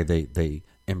going to say they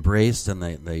embraced and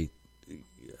they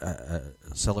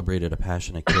celebrated a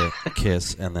passionate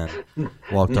kiss and then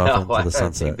walked off into the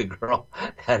sunset. I think the girl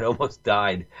that almost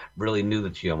died really knew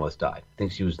that she almost died. I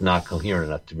think she was not coherent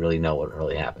enough to really know what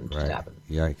really happened. Just happened.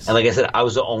 Yikes. And like I said, I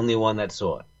was the only one that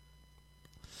saw it.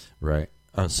 Right.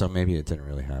 So maybe it didn't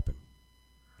really happen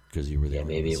because you were the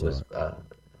only one that saw it. Maybe it was a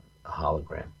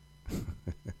hologram.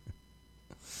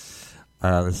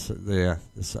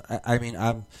 I mean,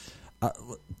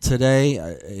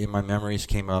 today in my memories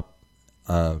came up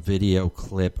a video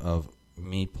clip of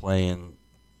me playing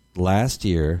this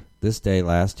day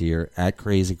last year at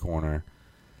Crazy Corner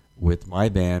with my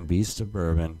band Beast of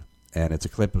Bourbon, and it's a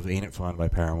clip of "Ain't It Fun" by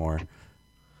Paramore,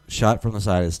 shot from the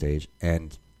side of the stage,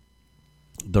 and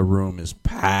the room is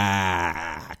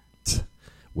packed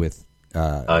with.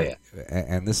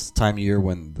 And this time of year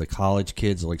when the college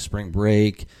kids, like spring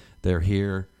break, they're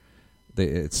here.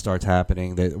 It starts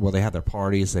happening. They have their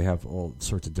parties. They have all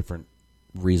sorts of different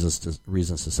reasons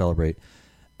to celebrate,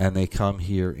 and they come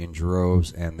here in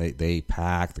droves and they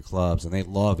pack the clubs and they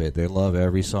love it. They love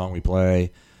every song we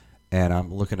play. And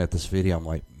I'm looking at this video. I'm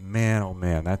like, man, oh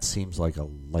man, that seems like a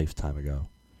lifetime ago.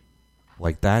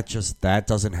 Like that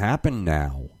doesn't happen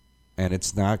now, and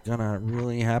it's not gonna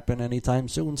really happen anytime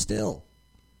soon. Still,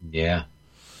 yeah.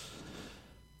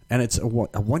 And it's a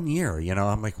 1 year. You know,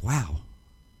 I'm like, wow,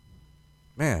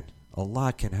 man, a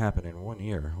lot can happen in 1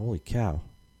 year. Holy cow!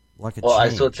 Like well, I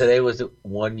saw today was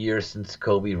 1 year since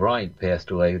Kobe Bryant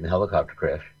passed away in the helicopter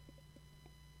crash.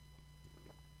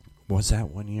 Was that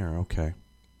 1 year? Okay.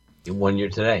 1 year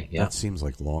today. Yeah. That seems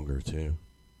like longer too.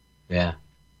 Yeah.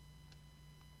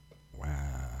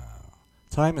 Wow.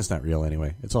 Time is not real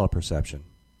anyway. It's all perception.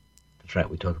 That's right.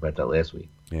 We talked about that last week.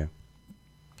 Yeah.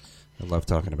 I love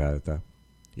talking about it though.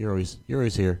 You're always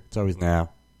here. It's always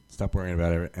now. Stop worrying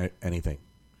about anything.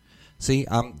 See,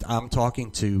 I'm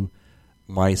talking to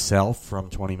myself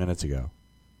from 20 minutes ago.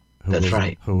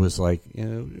 Right. Who was like,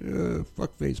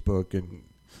 fuck Facebook and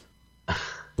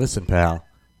listen, pal.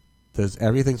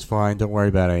 Everything's fine. Don't worry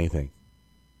about anything.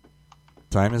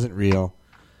 Time isn't real.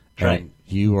 That's right.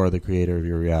 You are the creator of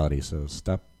your reality, so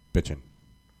stop bitching.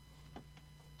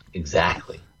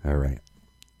 Exactly. All right.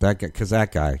 That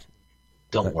guy.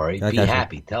 Don't worry. Be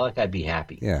happy. Tell that guy be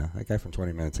happy. Yeah, that guy from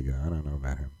 20 minutes ago. I don't know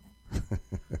about him.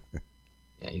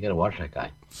 Yeah, you got to watch that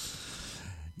guy.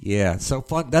 Yeah, so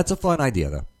fun. That's a fun idea,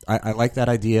 though. I like that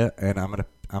idea, and I'm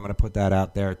gonna put that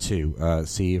out there too.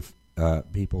 See if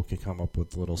people can come up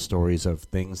with little stories of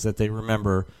things that they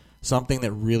remember, something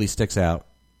that really sticks out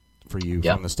for you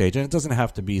from the stage. And it doesn't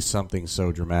have to be something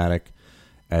so dramatic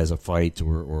as a fight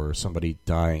or somebody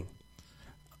dying,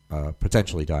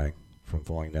 potentially dying from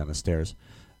falling down the stairs.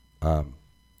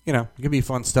 It could be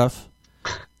fun stuff.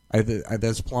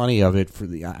 There's plenty of it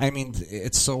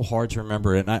it's so hard to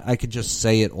remember, and I could just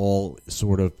say it all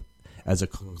sort of as a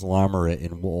conglomerate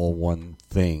in all one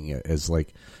thing, as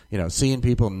like, seeing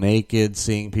people naked,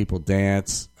 seeing people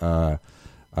dance,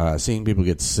 seeing people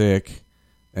get sick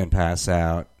and pass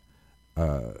out.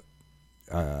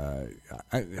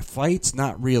 Fights,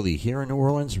 not really. Here in New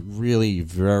Orleans, really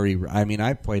very...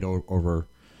 I played over...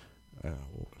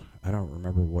 I don't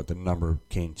remember what the number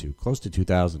came to. Close to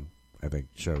 2,000, I think,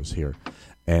 shows here.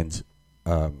 And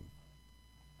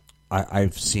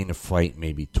I've seen a fight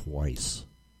maybe twice.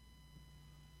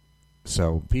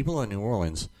 So people in New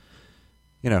Orleans,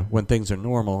 when things are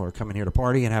normal, are coming here to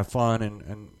party and have fun,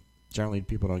 and generally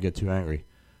people don't get too angry.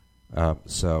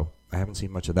 So I haven't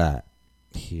seen much of that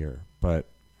here. But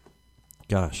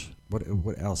gosh, what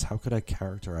else? How could I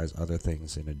characterize other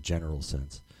things in a general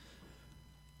sense?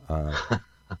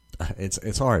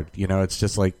 It's hard. It's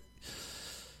just like,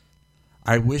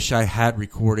 I wish I had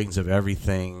recordings of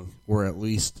everything, or at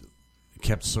least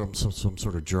kept some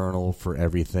sort of journal for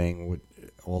everything with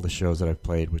all the shows that I've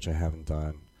played, which I haven't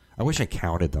done. I wish I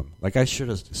counted them. Like, I should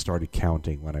have started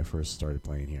counting when I first started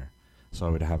playing here. so I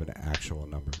would have an actual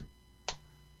number.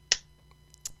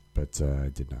 But I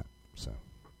did not.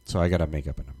 So I got to make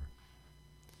up a number.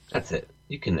 That's it.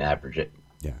 You can average it.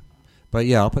 Yeah. But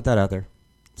yeah, I'll put that out there.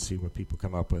 See what people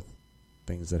come up with.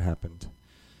 Things that happened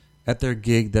at their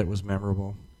gig that was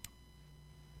memorable.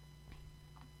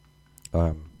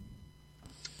 And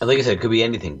like I said, it could be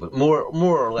anything, but more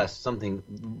or less something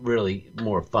really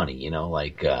more funny, you know,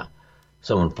 like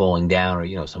someone falling down or,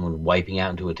 you know, someone wiping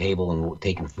out into a table and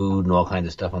taking food and all kinds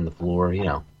of stuff on the floor, you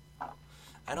know.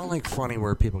 I don't like funny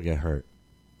where people get hurt.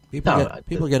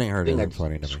 People getting hurt isn't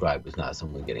funny to me. Described as not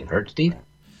someone getting hurt, Steve.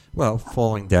 Well,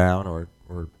 falling down or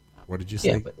what did you say?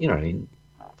 Yeah, but you know what I mean.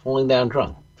 Falling down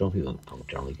drunk. Drunk people don't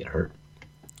generally get hurt.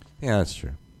 Yeah, that's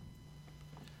true.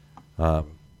 I've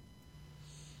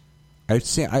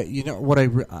seen. You know what?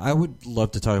 I would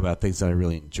love to talk about things that I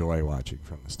really enjoy watching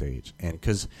from the stage, and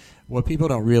because what people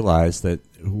don't realize that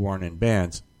who aren't in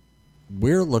bands,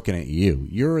 we're looking at you.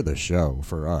 You're the show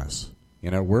for us. You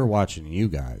know, we're watching you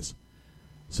guys.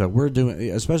 So we're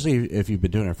doing, especially if you've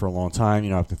been doing it for a long time, you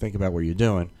don't have to think about what you're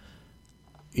doing.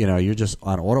 You know, you're just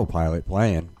on autopilot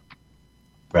playing.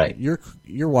 Right. You're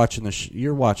watching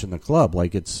the club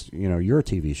like it's, you know, your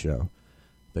TV show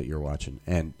that you're watching,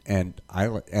 and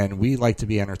we like to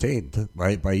be entertained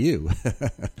by you.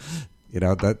 You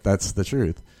know, that's the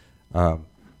truth. And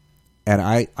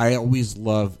I always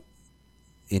love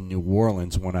in New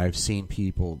Orleans when I've seen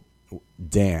people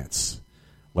dance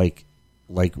like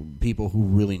people who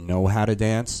really know how to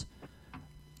dance.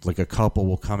 Like a couple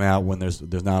will come out when there's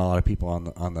not a lot of people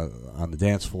on the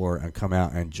dance floor and come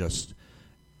out and just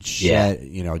shed,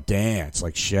 you know, dance,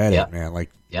 like shed it, man.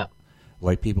 Like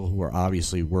people who are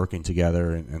obviously working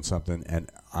together and something. And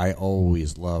I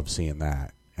always love seeing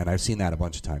that. And I've seen that a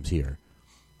bunch of times here.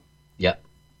 Yep.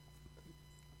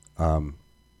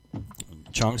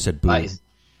 Chung said boobs.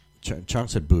 Chung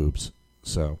said boobs.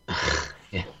 So.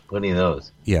 Yeah, plenty of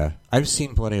those. Yeah, I've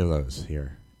seen plenty of those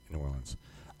here in New Orleans.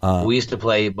 We used to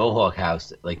play Mohawk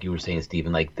House, like you were saying,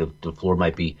 Stephen. Like the floor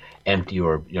might be empty,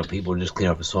 or you know, people are just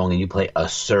cleaning up a song, and you play a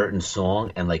certain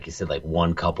song, and like you said, like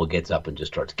one couple gets up and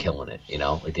just starts killing it. You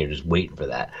know, like they're just waiting for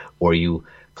that. Or you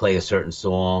play a certain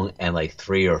song, and like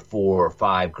 3 or 4 or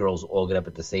 5 girls all get up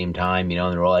at the same time. You know,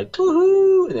 and they're all like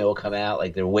woohoo, and they all come out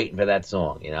like they're waiting for that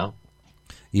song. You know.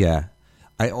 Yeah,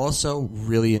 I also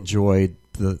really enjoyed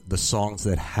the songs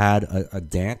that had a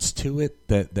dance to it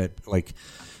that like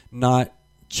not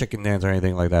chicken dance or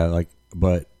anything like that, like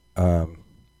but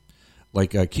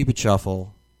like Cupid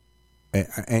Shuffle,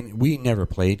 and we never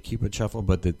played Cupid Shuffle,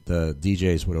 but the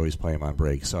DJs would always play them on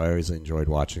break, so I always enjoyed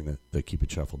watching the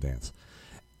Cupid Shuffle dance.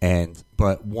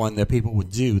 But one that people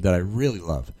would do that I really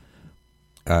love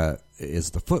is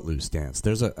the Footloose dance.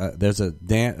 There's a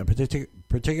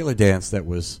particular dance that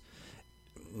was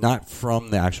not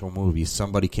from the actual movie.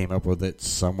 Somebody came up with it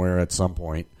somewhere at some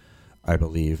point, I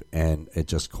believe, and it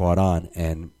just caught on.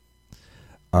 And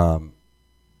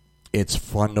it's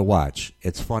fun to watch.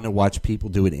 It's fun to watch people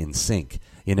do it in sync.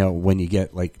 You know, when you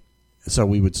get like, so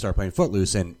we would start playing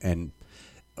Footloose, and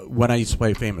when I used to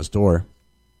play Famous Door,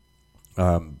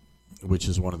 which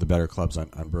is one of the better clubs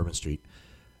on Bourbon Street,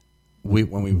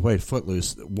 when we played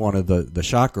Footloose, one of the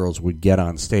shot girls would get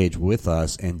on stage with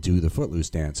us and do the Footloose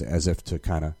dance as if to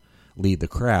kind of lead the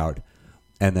crowd,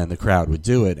 and then the crowd would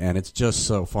do it, and it's just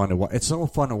so fun to watch. It's so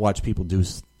fun to watch people do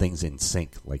things in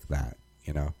sync like that,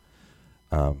 you know,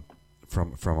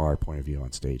 from our point of view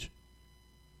on stage.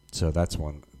 So that's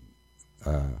one.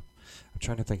 I'm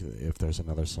trying to think if there's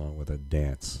another song with a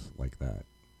dance like that.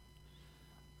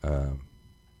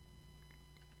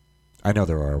 I know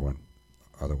there are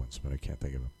other ones, but I can't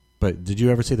think of them. But did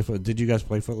you ever see did you guys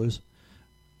play Footloose?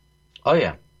 Oh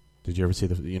yeah. Did you ever see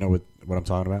you know what I'm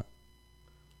talking about?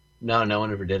 No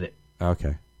one ever did it.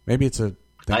 Okay. Maybe it's a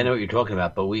thing. I know what you're talking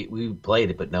about, but we played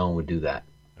it, but no one would do that.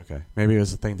 Okay. Maybe it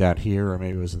was a thing down here, or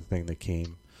maybe it was a thing that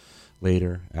came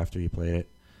later after you played it.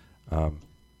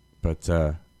 But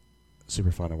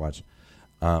super fun to watch.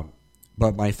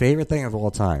 But my favorite thing of all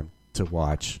time to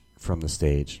watch from the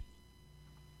stage,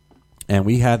 and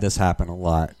we had this happen a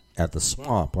lot at the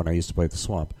Swamp when I used to play at the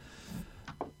Swamp,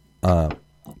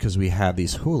 because we had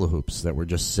these hula hoops that were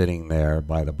just sitting there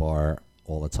by the bar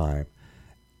all the time.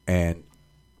 And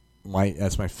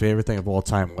that's my favorite thing of all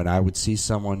time, when I would see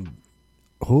someone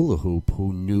hula hoop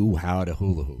who knew how to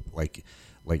hula hoop, like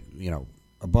you know,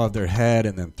 above their head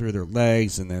and then through their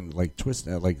legs and then like twist,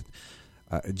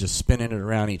 just spinning it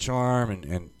around each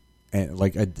arm and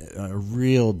like a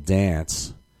real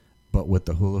dance, but with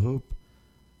the hula hoop.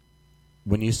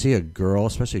 When you see a girl,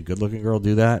 especially a good-looking girl,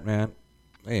 do that, man,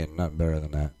 they ain't nothing better than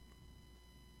that.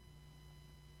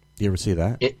 Do you ever see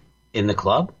that? In the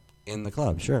club? In the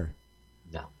club, sure.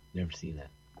 No, never seen that.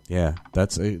 Yeah,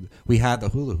 we had the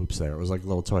hula hoops there. It was like a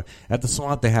little toy. At the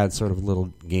swamp, they had sort of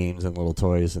little games and little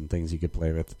toys and things you could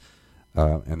play with,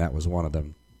 and that was one of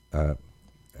them.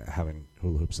 Having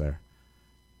hula hoops there.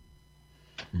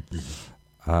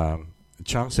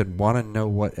 Chung said, "Want to know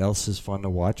what else is fun to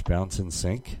watch? Bounce and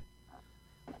Sink."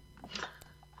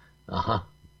 Uh-huh.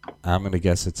 I'm going to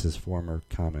guess it's his former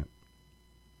comment.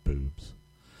 Boobs.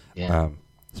 Yeah.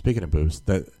 Speaking of boobs,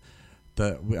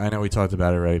 I know we talked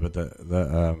about it already, but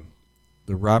the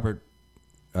Robert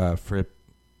Fripp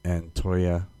and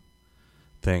Toya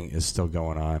thing is still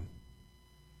going on.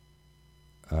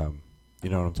 You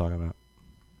know what I'm talking about?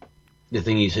 The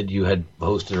thing you said you had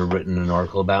posted or written an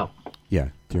article about? Yeah.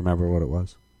 Do you remember what it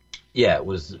was? Yeah, it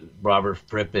was Robert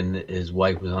Fripp and his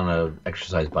wife was on a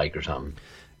exercise bike or something.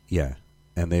 Yeah.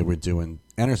 And they were doing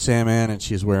Enter Sandman, and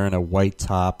she's wearing a white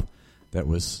top that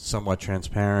was somewhat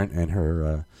transparent, and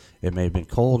her it may have been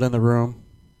cold in the room.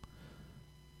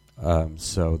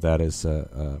 So that is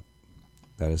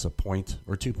a point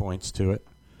or 2 points to it.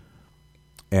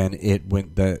 And it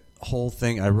went, the whole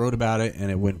thing, I wrote about it, and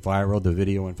it went viral. The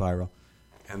video went viral.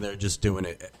 And they're just doing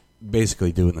it,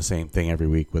 basically doing the same thing every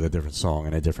week with a different song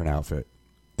and a different outfit.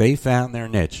 They found their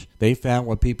niche. They found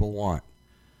what people want.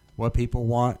 What people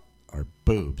want are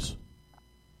boobs.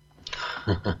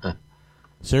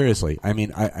 Seriously. I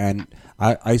mean,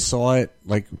 I saw it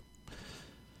like...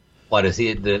 What, is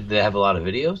he? Do they have a lot of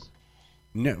videos?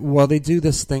 No, well, they do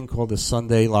this thing called the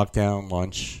Sunday Lockdown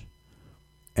Lunch,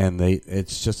 and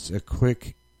it's just a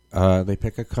quick. They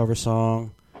pick a cover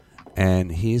song, and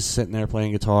he's sitting there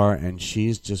playing guitar, and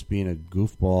she's just being a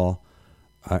goofball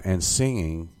and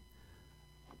singing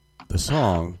the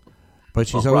song, but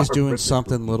she's always doing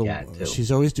something little.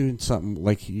 She's always doing something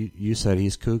like you said.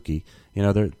 He's kooky. You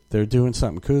know, they're doing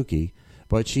something kooky,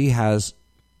 but she has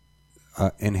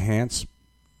enhanced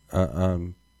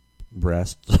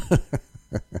breast.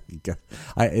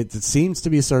 It seems to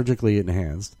be surgically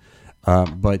enhanced,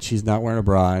 but she's not wearing a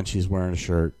bra, and she's wearing a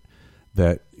shirt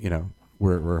that, you know,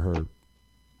 where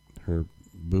her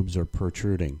boobs are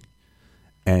protruding,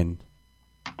 and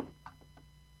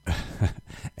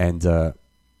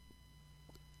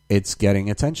it's getting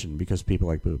attention because people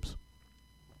like boobs.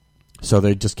 So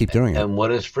they just keep doing it. And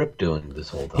what is Fripp doing this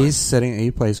whole time? He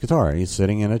plays guitar. He's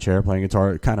sitting in a chair playing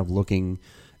guitar, kind of looking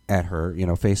at her, you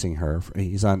know, facing her.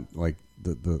 He's on like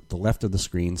the left of the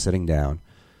screen, sitting down,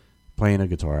 playing a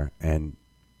guitar, and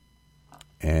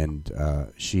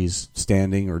she's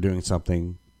standing or doing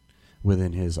something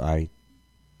within his eye,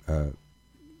 the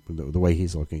way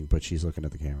he's looking, but she's looking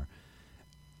at the camera.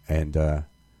 And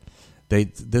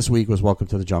this week was "Welcome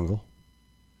to the Jungle"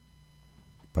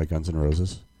 by Guns N'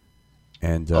 Roses.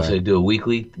 And also, they do a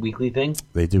weekly thing.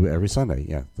 They do it every Sunday.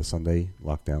 Yeah, the Sunday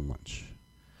Lockdown Lunch.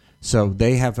 So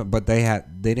they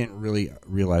didn't really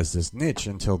realize this niche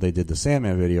until they did the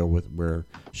Sandman video where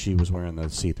she was wearing the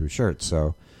see-through shirt.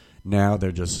 So now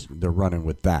they're running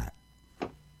with that.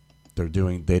 They're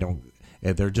goofy.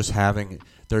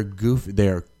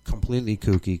 They're completely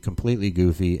kooky, completely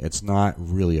goofy. It's not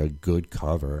really a good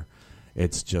cover.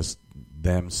 It's just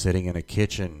them sitting in a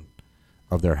kitchen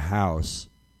of their house,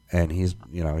 and he's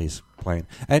playing.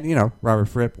 And Robert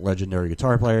Fripp, legendary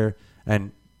guitar player,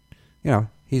 and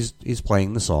he's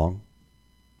playing the song.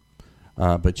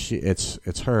 But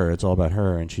it's her. It's all about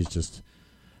her, and she's just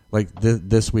like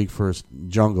this week for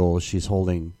Jungle. She's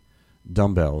holding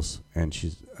dumbbells, and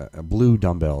she's blue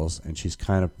dumbbells, and she's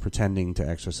kind of pretending to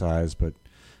exercise,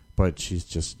 but she's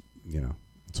just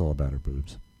it's all about her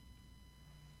boobs.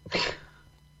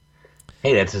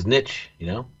 Hey, that's his niche,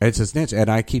 It's his niche, and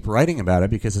I keep writing about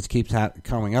it because it keeps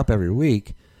coming up every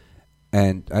week.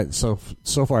 And so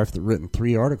far, I've written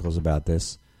 3 articles about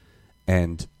this,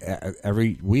 and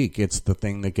every week it's the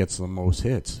thing that gets the most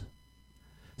hits.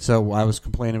 So I was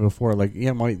complaining before, like,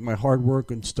 yeah, my hard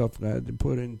work and stuff I had to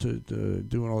put into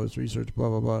doing all this research, blah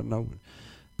blah blah. No,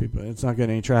 people, it's not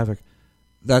getting any traffic.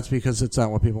 That's because it's not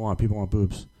what people want. People want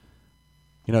boobs.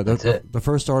 The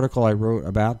first article I wrote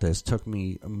about this took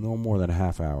me no more than a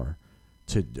half hour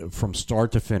from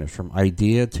start to finish, from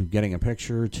idea to getting a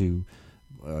picture to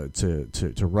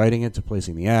writing it to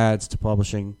placing the ads to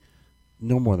publishing.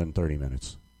 No more than 30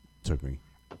 minutes took me,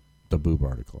 the boob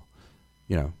article,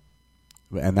 and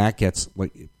that gets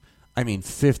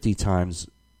 50 times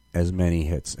as many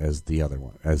hits as the other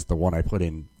one, as the one I put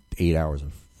in 8 hours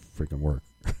of freaking work.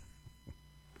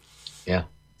 Yeah.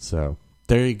 So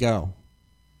there you go.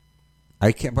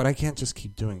 I can't just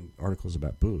keep doing articles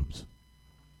about boobs,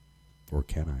 or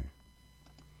can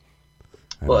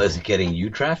I? Well, is it getting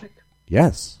you traffic?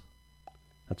 Yes,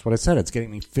 that's what I said. It's getting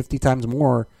me 50 times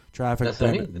more traffic. That's what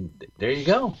I mean. There you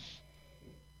go.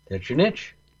 That's your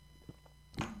niche.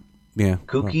 Yeah.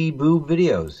 Kooky boob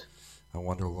videos. I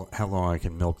wonder how long I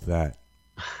can milk that.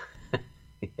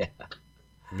 Yeah.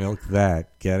 Milk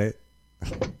that. Get it?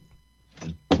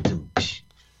 Thank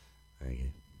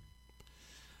you.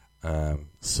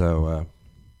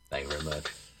 Thank you very much.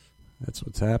 That's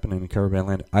what's happening in Caravan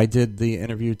Land. I did the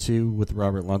interview, too, with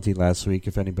Robert Lunte last week.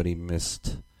 If anybody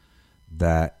missed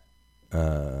that, it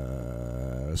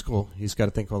was cool. He's got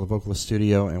a thing called the Vocalist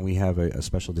Studio, and we have a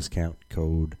special discount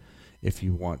code if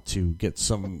you want to get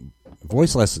some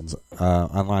voice lessons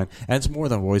online. And it's more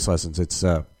than voice lessons. It's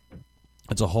a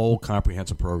whole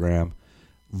comprehensive program,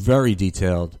 very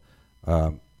detailed,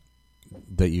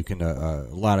 that you can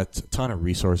ton of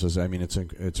resources. I mean,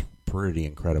 it's pretty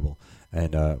incredible,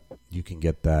 and you can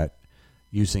get that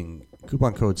using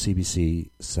coupon code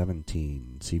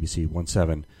CBC17,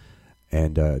 CBC17,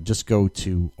 and just go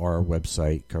to our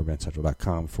website,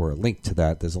 CaravanCentral.com, for a link to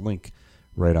that. There's a link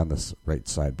right on this right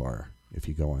sidebar if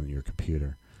you go on your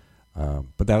computer.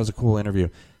 But that was a cool interview.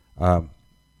 I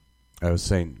was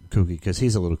saying kooky because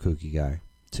he's a little kooky guy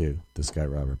too, this guy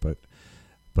Robert,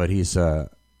 but he's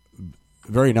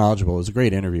very knowledgeable. It was a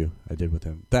great interview I did with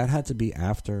him. That had to be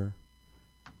after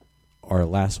our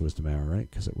last Wisdom Hour, right?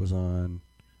 Because it was on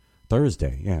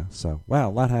Thursday. Yeah. So wow,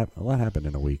 a lot happened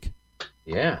in a week.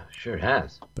 Yeah, sure it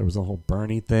has. There was a whole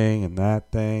Bernie thing and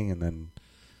that thing, and then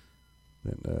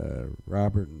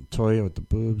Robert and Toya with the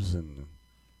boobs, and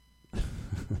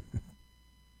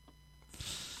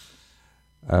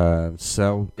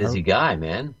so busy guy,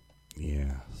 man.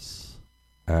 Yes.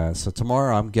 So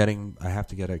tomorrow I have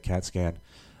to get a CAT scan.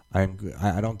 I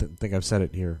don't think I've said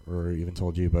it here or even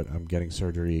told you, but I'm getting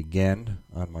surgery again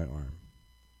on my arm.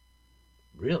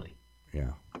 Really?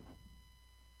 Yeah.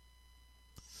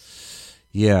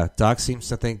 Yeah, Doc seems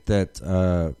to think that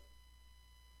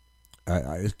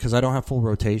because I don't have full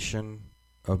rotation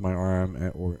of my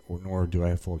arm, or nor do I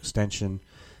have full extension,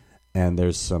 and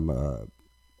there's some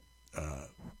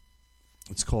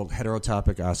it's called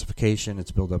heterotopic ossification.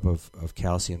 It's buildup of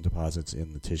calcium deposits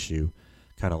in the tissue,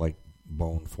 kind of like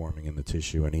bone forming in the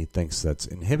tissue, and he thinks that's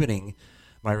inhibiting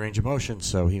my range of motion,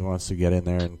 so he wants to get in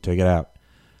there and take it out.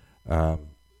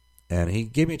 And he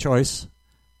gave me a choice,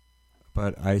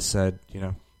 but I said,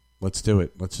 let's do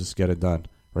it. Let's just get it done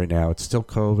right now. It's still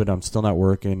COVID. I'm still not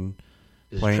working.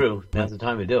 It's true. Now's the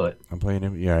time to do it. I'm playing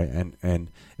him, yeah, and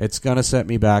it's gonna set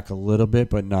me back a little bit,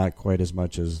 but not quite as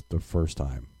much as the first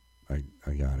time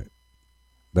I got it.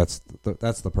 That's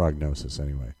the prognosis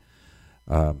anyway.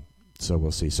 So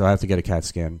we'll see. So I have to get a CAT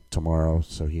scan tomorrow,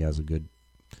 so he has a good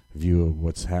view of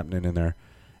what's happening in there,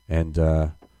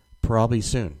 and probably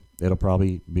soon. It'll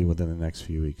probably be within the next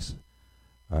few weeks.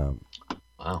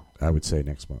 Wow. I would say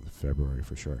next month, February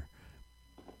for sure.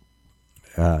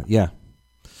 Yeah.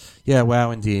 Yeah,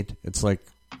 wow, indeed. It's like,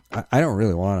 I don't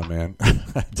really want it, man.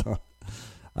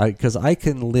 Because I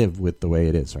can live with the way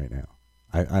it is right now.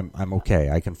 I'm okay.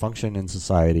 I can function in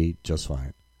society just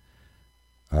fine.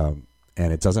 And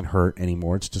it doesn't hurt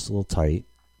anymore. It's just a little tight.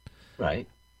 Right.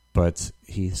 But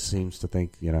he seems to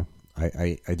think,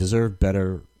 I deserve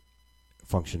better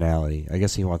functionality. I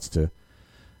guess he wants to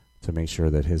make sure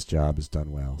that his job is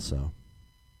done well.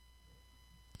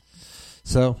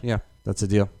 So yeah, that's the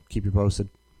deal. Keep you posted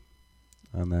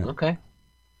on that. Okay.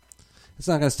 It's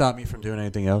not going to stop me from doing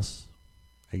anything else,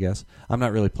 I guess. I'm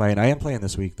not really playing. I am playing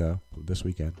this week, though. This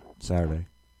weekend, Saturday.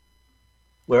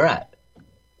 Where at?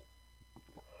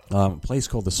 A place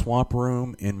called the Swamp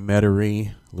Room in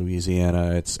Metairie,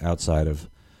 Louisiana. It's outside of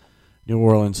New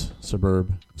Orleans,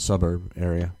 suburb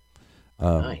area.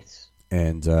 Nice.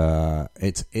 And I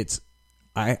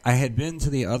had been to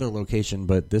the other location,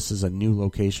 but this is a new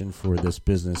location for this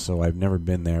business, so I've never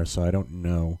been there, so I don't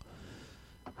know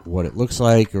what it looks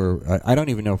like, or I don't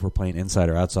even know if we're playing inside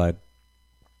or outside.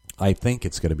 I think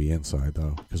it's going to be inside,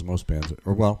 though, because most bands,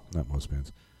 not most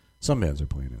bands, some bands are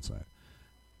playing inside.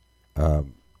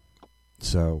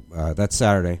 So that's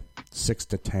Saturday, 6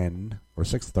 to 10, or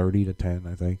 6:30 to 10,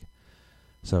 I think.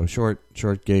 So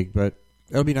short gig, but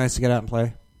it'll be nice to get out and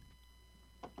play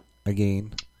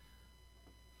again.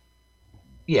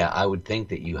 Yeah, I would think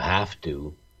that you have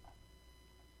to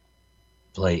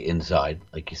play inside,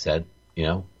 like you said.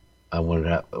 I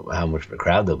wonder how much of a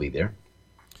crowd there'll be there.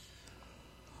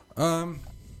 I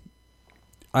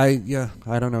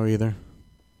don't know either.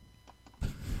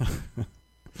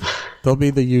 There'll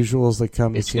be the usuals that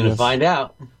come to see us. It's going to find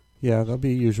out. Yeah, there'll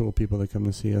be usual people that come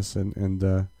to see us, and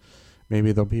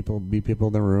maybe there'll be people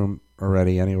in the room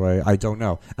already anyway. I don't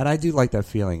know. And I do like that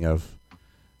feeling of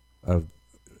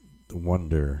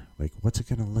wonder. Like, what's it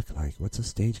going to look like? What's the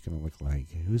stage going to look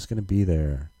like? Who's going to be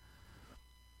there?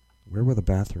 Where will the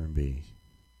bathroom be?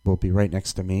 Will it be right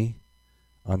next to me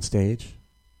on stage?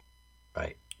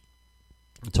 Right.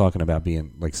 I'm talking about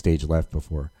being like stage left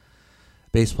before.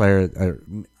 Bass player,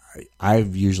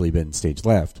 I've usually been stage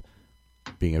left.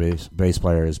 Being a bass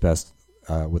player is best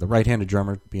with a right-handed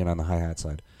drummer being on the hi-hat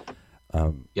side.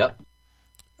 Yep.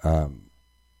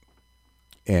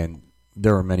 And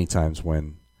there were many times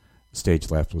when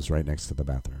stage left was right next to the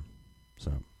bathroom.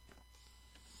 So,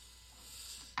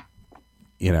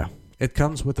 it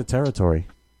comes with the territory.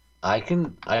 I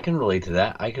can relate to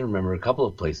that. I can remember a couple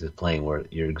of places playing where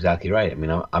you're exactly right. I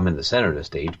mean, I'm in the center of the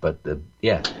stage, but the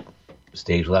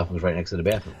stage left was right next to the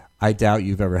bathroom. I doubt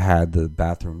you've ever had the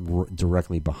bathroom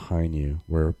directly behind you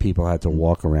where people had to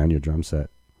walk around your drum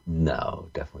set. No,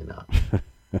 definitely not.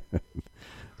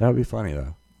 That would be funny,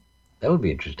 though. That would be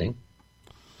interesting.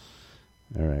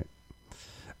 All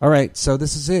right. So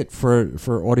this is it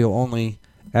for audio only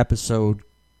episode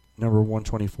number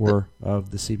 124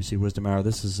 of the CBC Wizdumb Hour.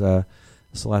 This is the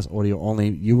last audio only.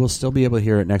 You will still be able to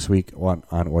hear it next week on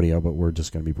audio, but we're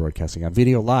just going to be broadcasting on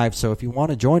video live. So if you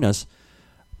want to join us,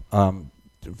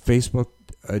 Facebook,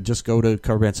 just go to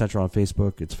Cover Band Central on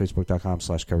Facebook. It's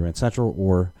facebook.com/coverbandcentral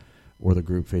or the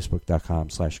group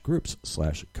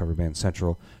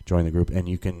facebook.com/groups/coverbandcentral. Join the group, and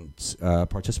you can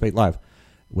participate live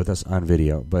with us on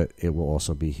video, but it will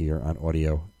also be here on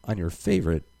audio on your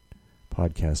favorite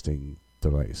podcasting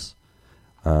device.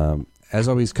 As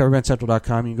always,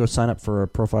 coverbandcentral.com. You can go sign up for a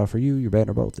profile for you, your band,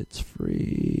 or both. It's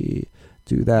free.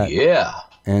 Do that. Yeah.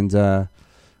 And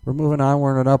we're moving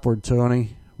onward and upward,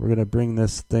 Tony. We're going to bring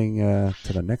this thing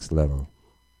to the next level.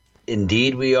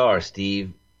 Indeed we are,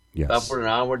 Steve. Yes. Upward and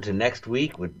onward to next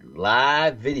week with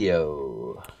live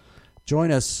video.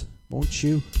 Join us, won't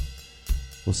you?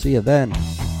 We'll see you then.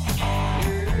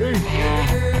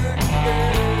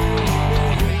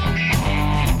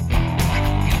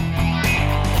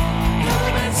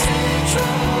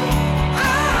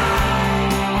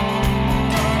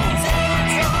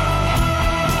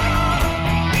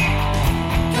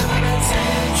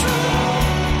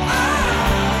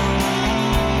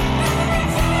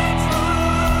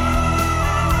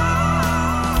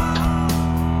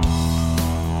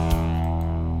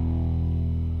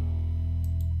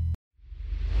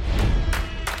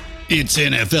 It's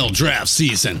NFL draft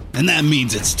season, and that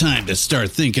means it's time to start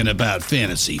thinking about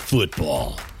fantasy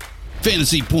football.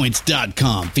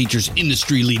 FantasyPoints.com features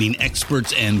industry-leading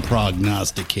experts and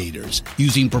prognosticators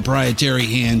using proprietary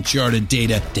hand-charted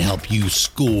data to help you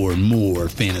score more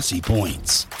fantasy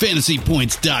points.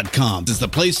 FantasyPoints.com is the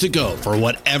place to go for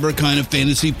whatever kind of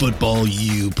fantasy football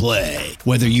you play.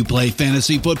 Whether you play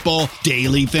fantasy football,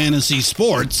 daily fantasy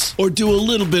sports, or do a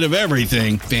little bit of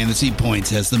everything, Fantasy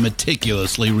Points has the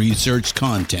meticulously researched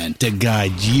content to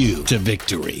guide you to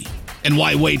victory. And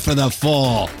why wait for the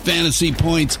fall? Fantasy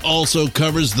Points also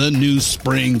covers the new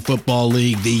spring football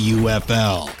league, the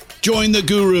UFL. Join the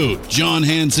guru, John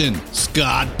Hansen,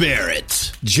 Scott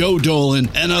Barrett, Joe Dolan,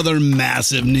 and other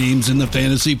massive names in the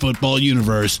fantasy football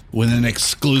universe with an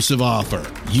exclusive offer.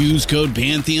 Use code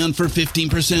Pantheon for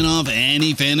 15% off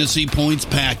any Fantasy Points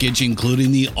package,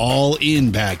 including the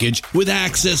all-in package, with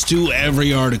access to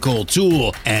every article,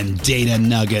 tool, and data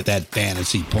nugget that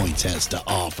Fantasy Points has to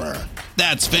offer.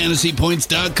 That's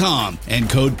FantasyPoints.com and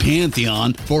code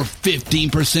Pantheon for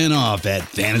 15% off at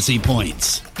Fantasy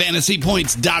Points.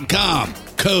 FantasyPoints.com,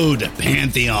 code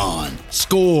Pantheon.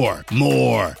 Score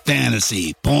more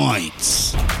fantasy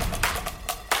points.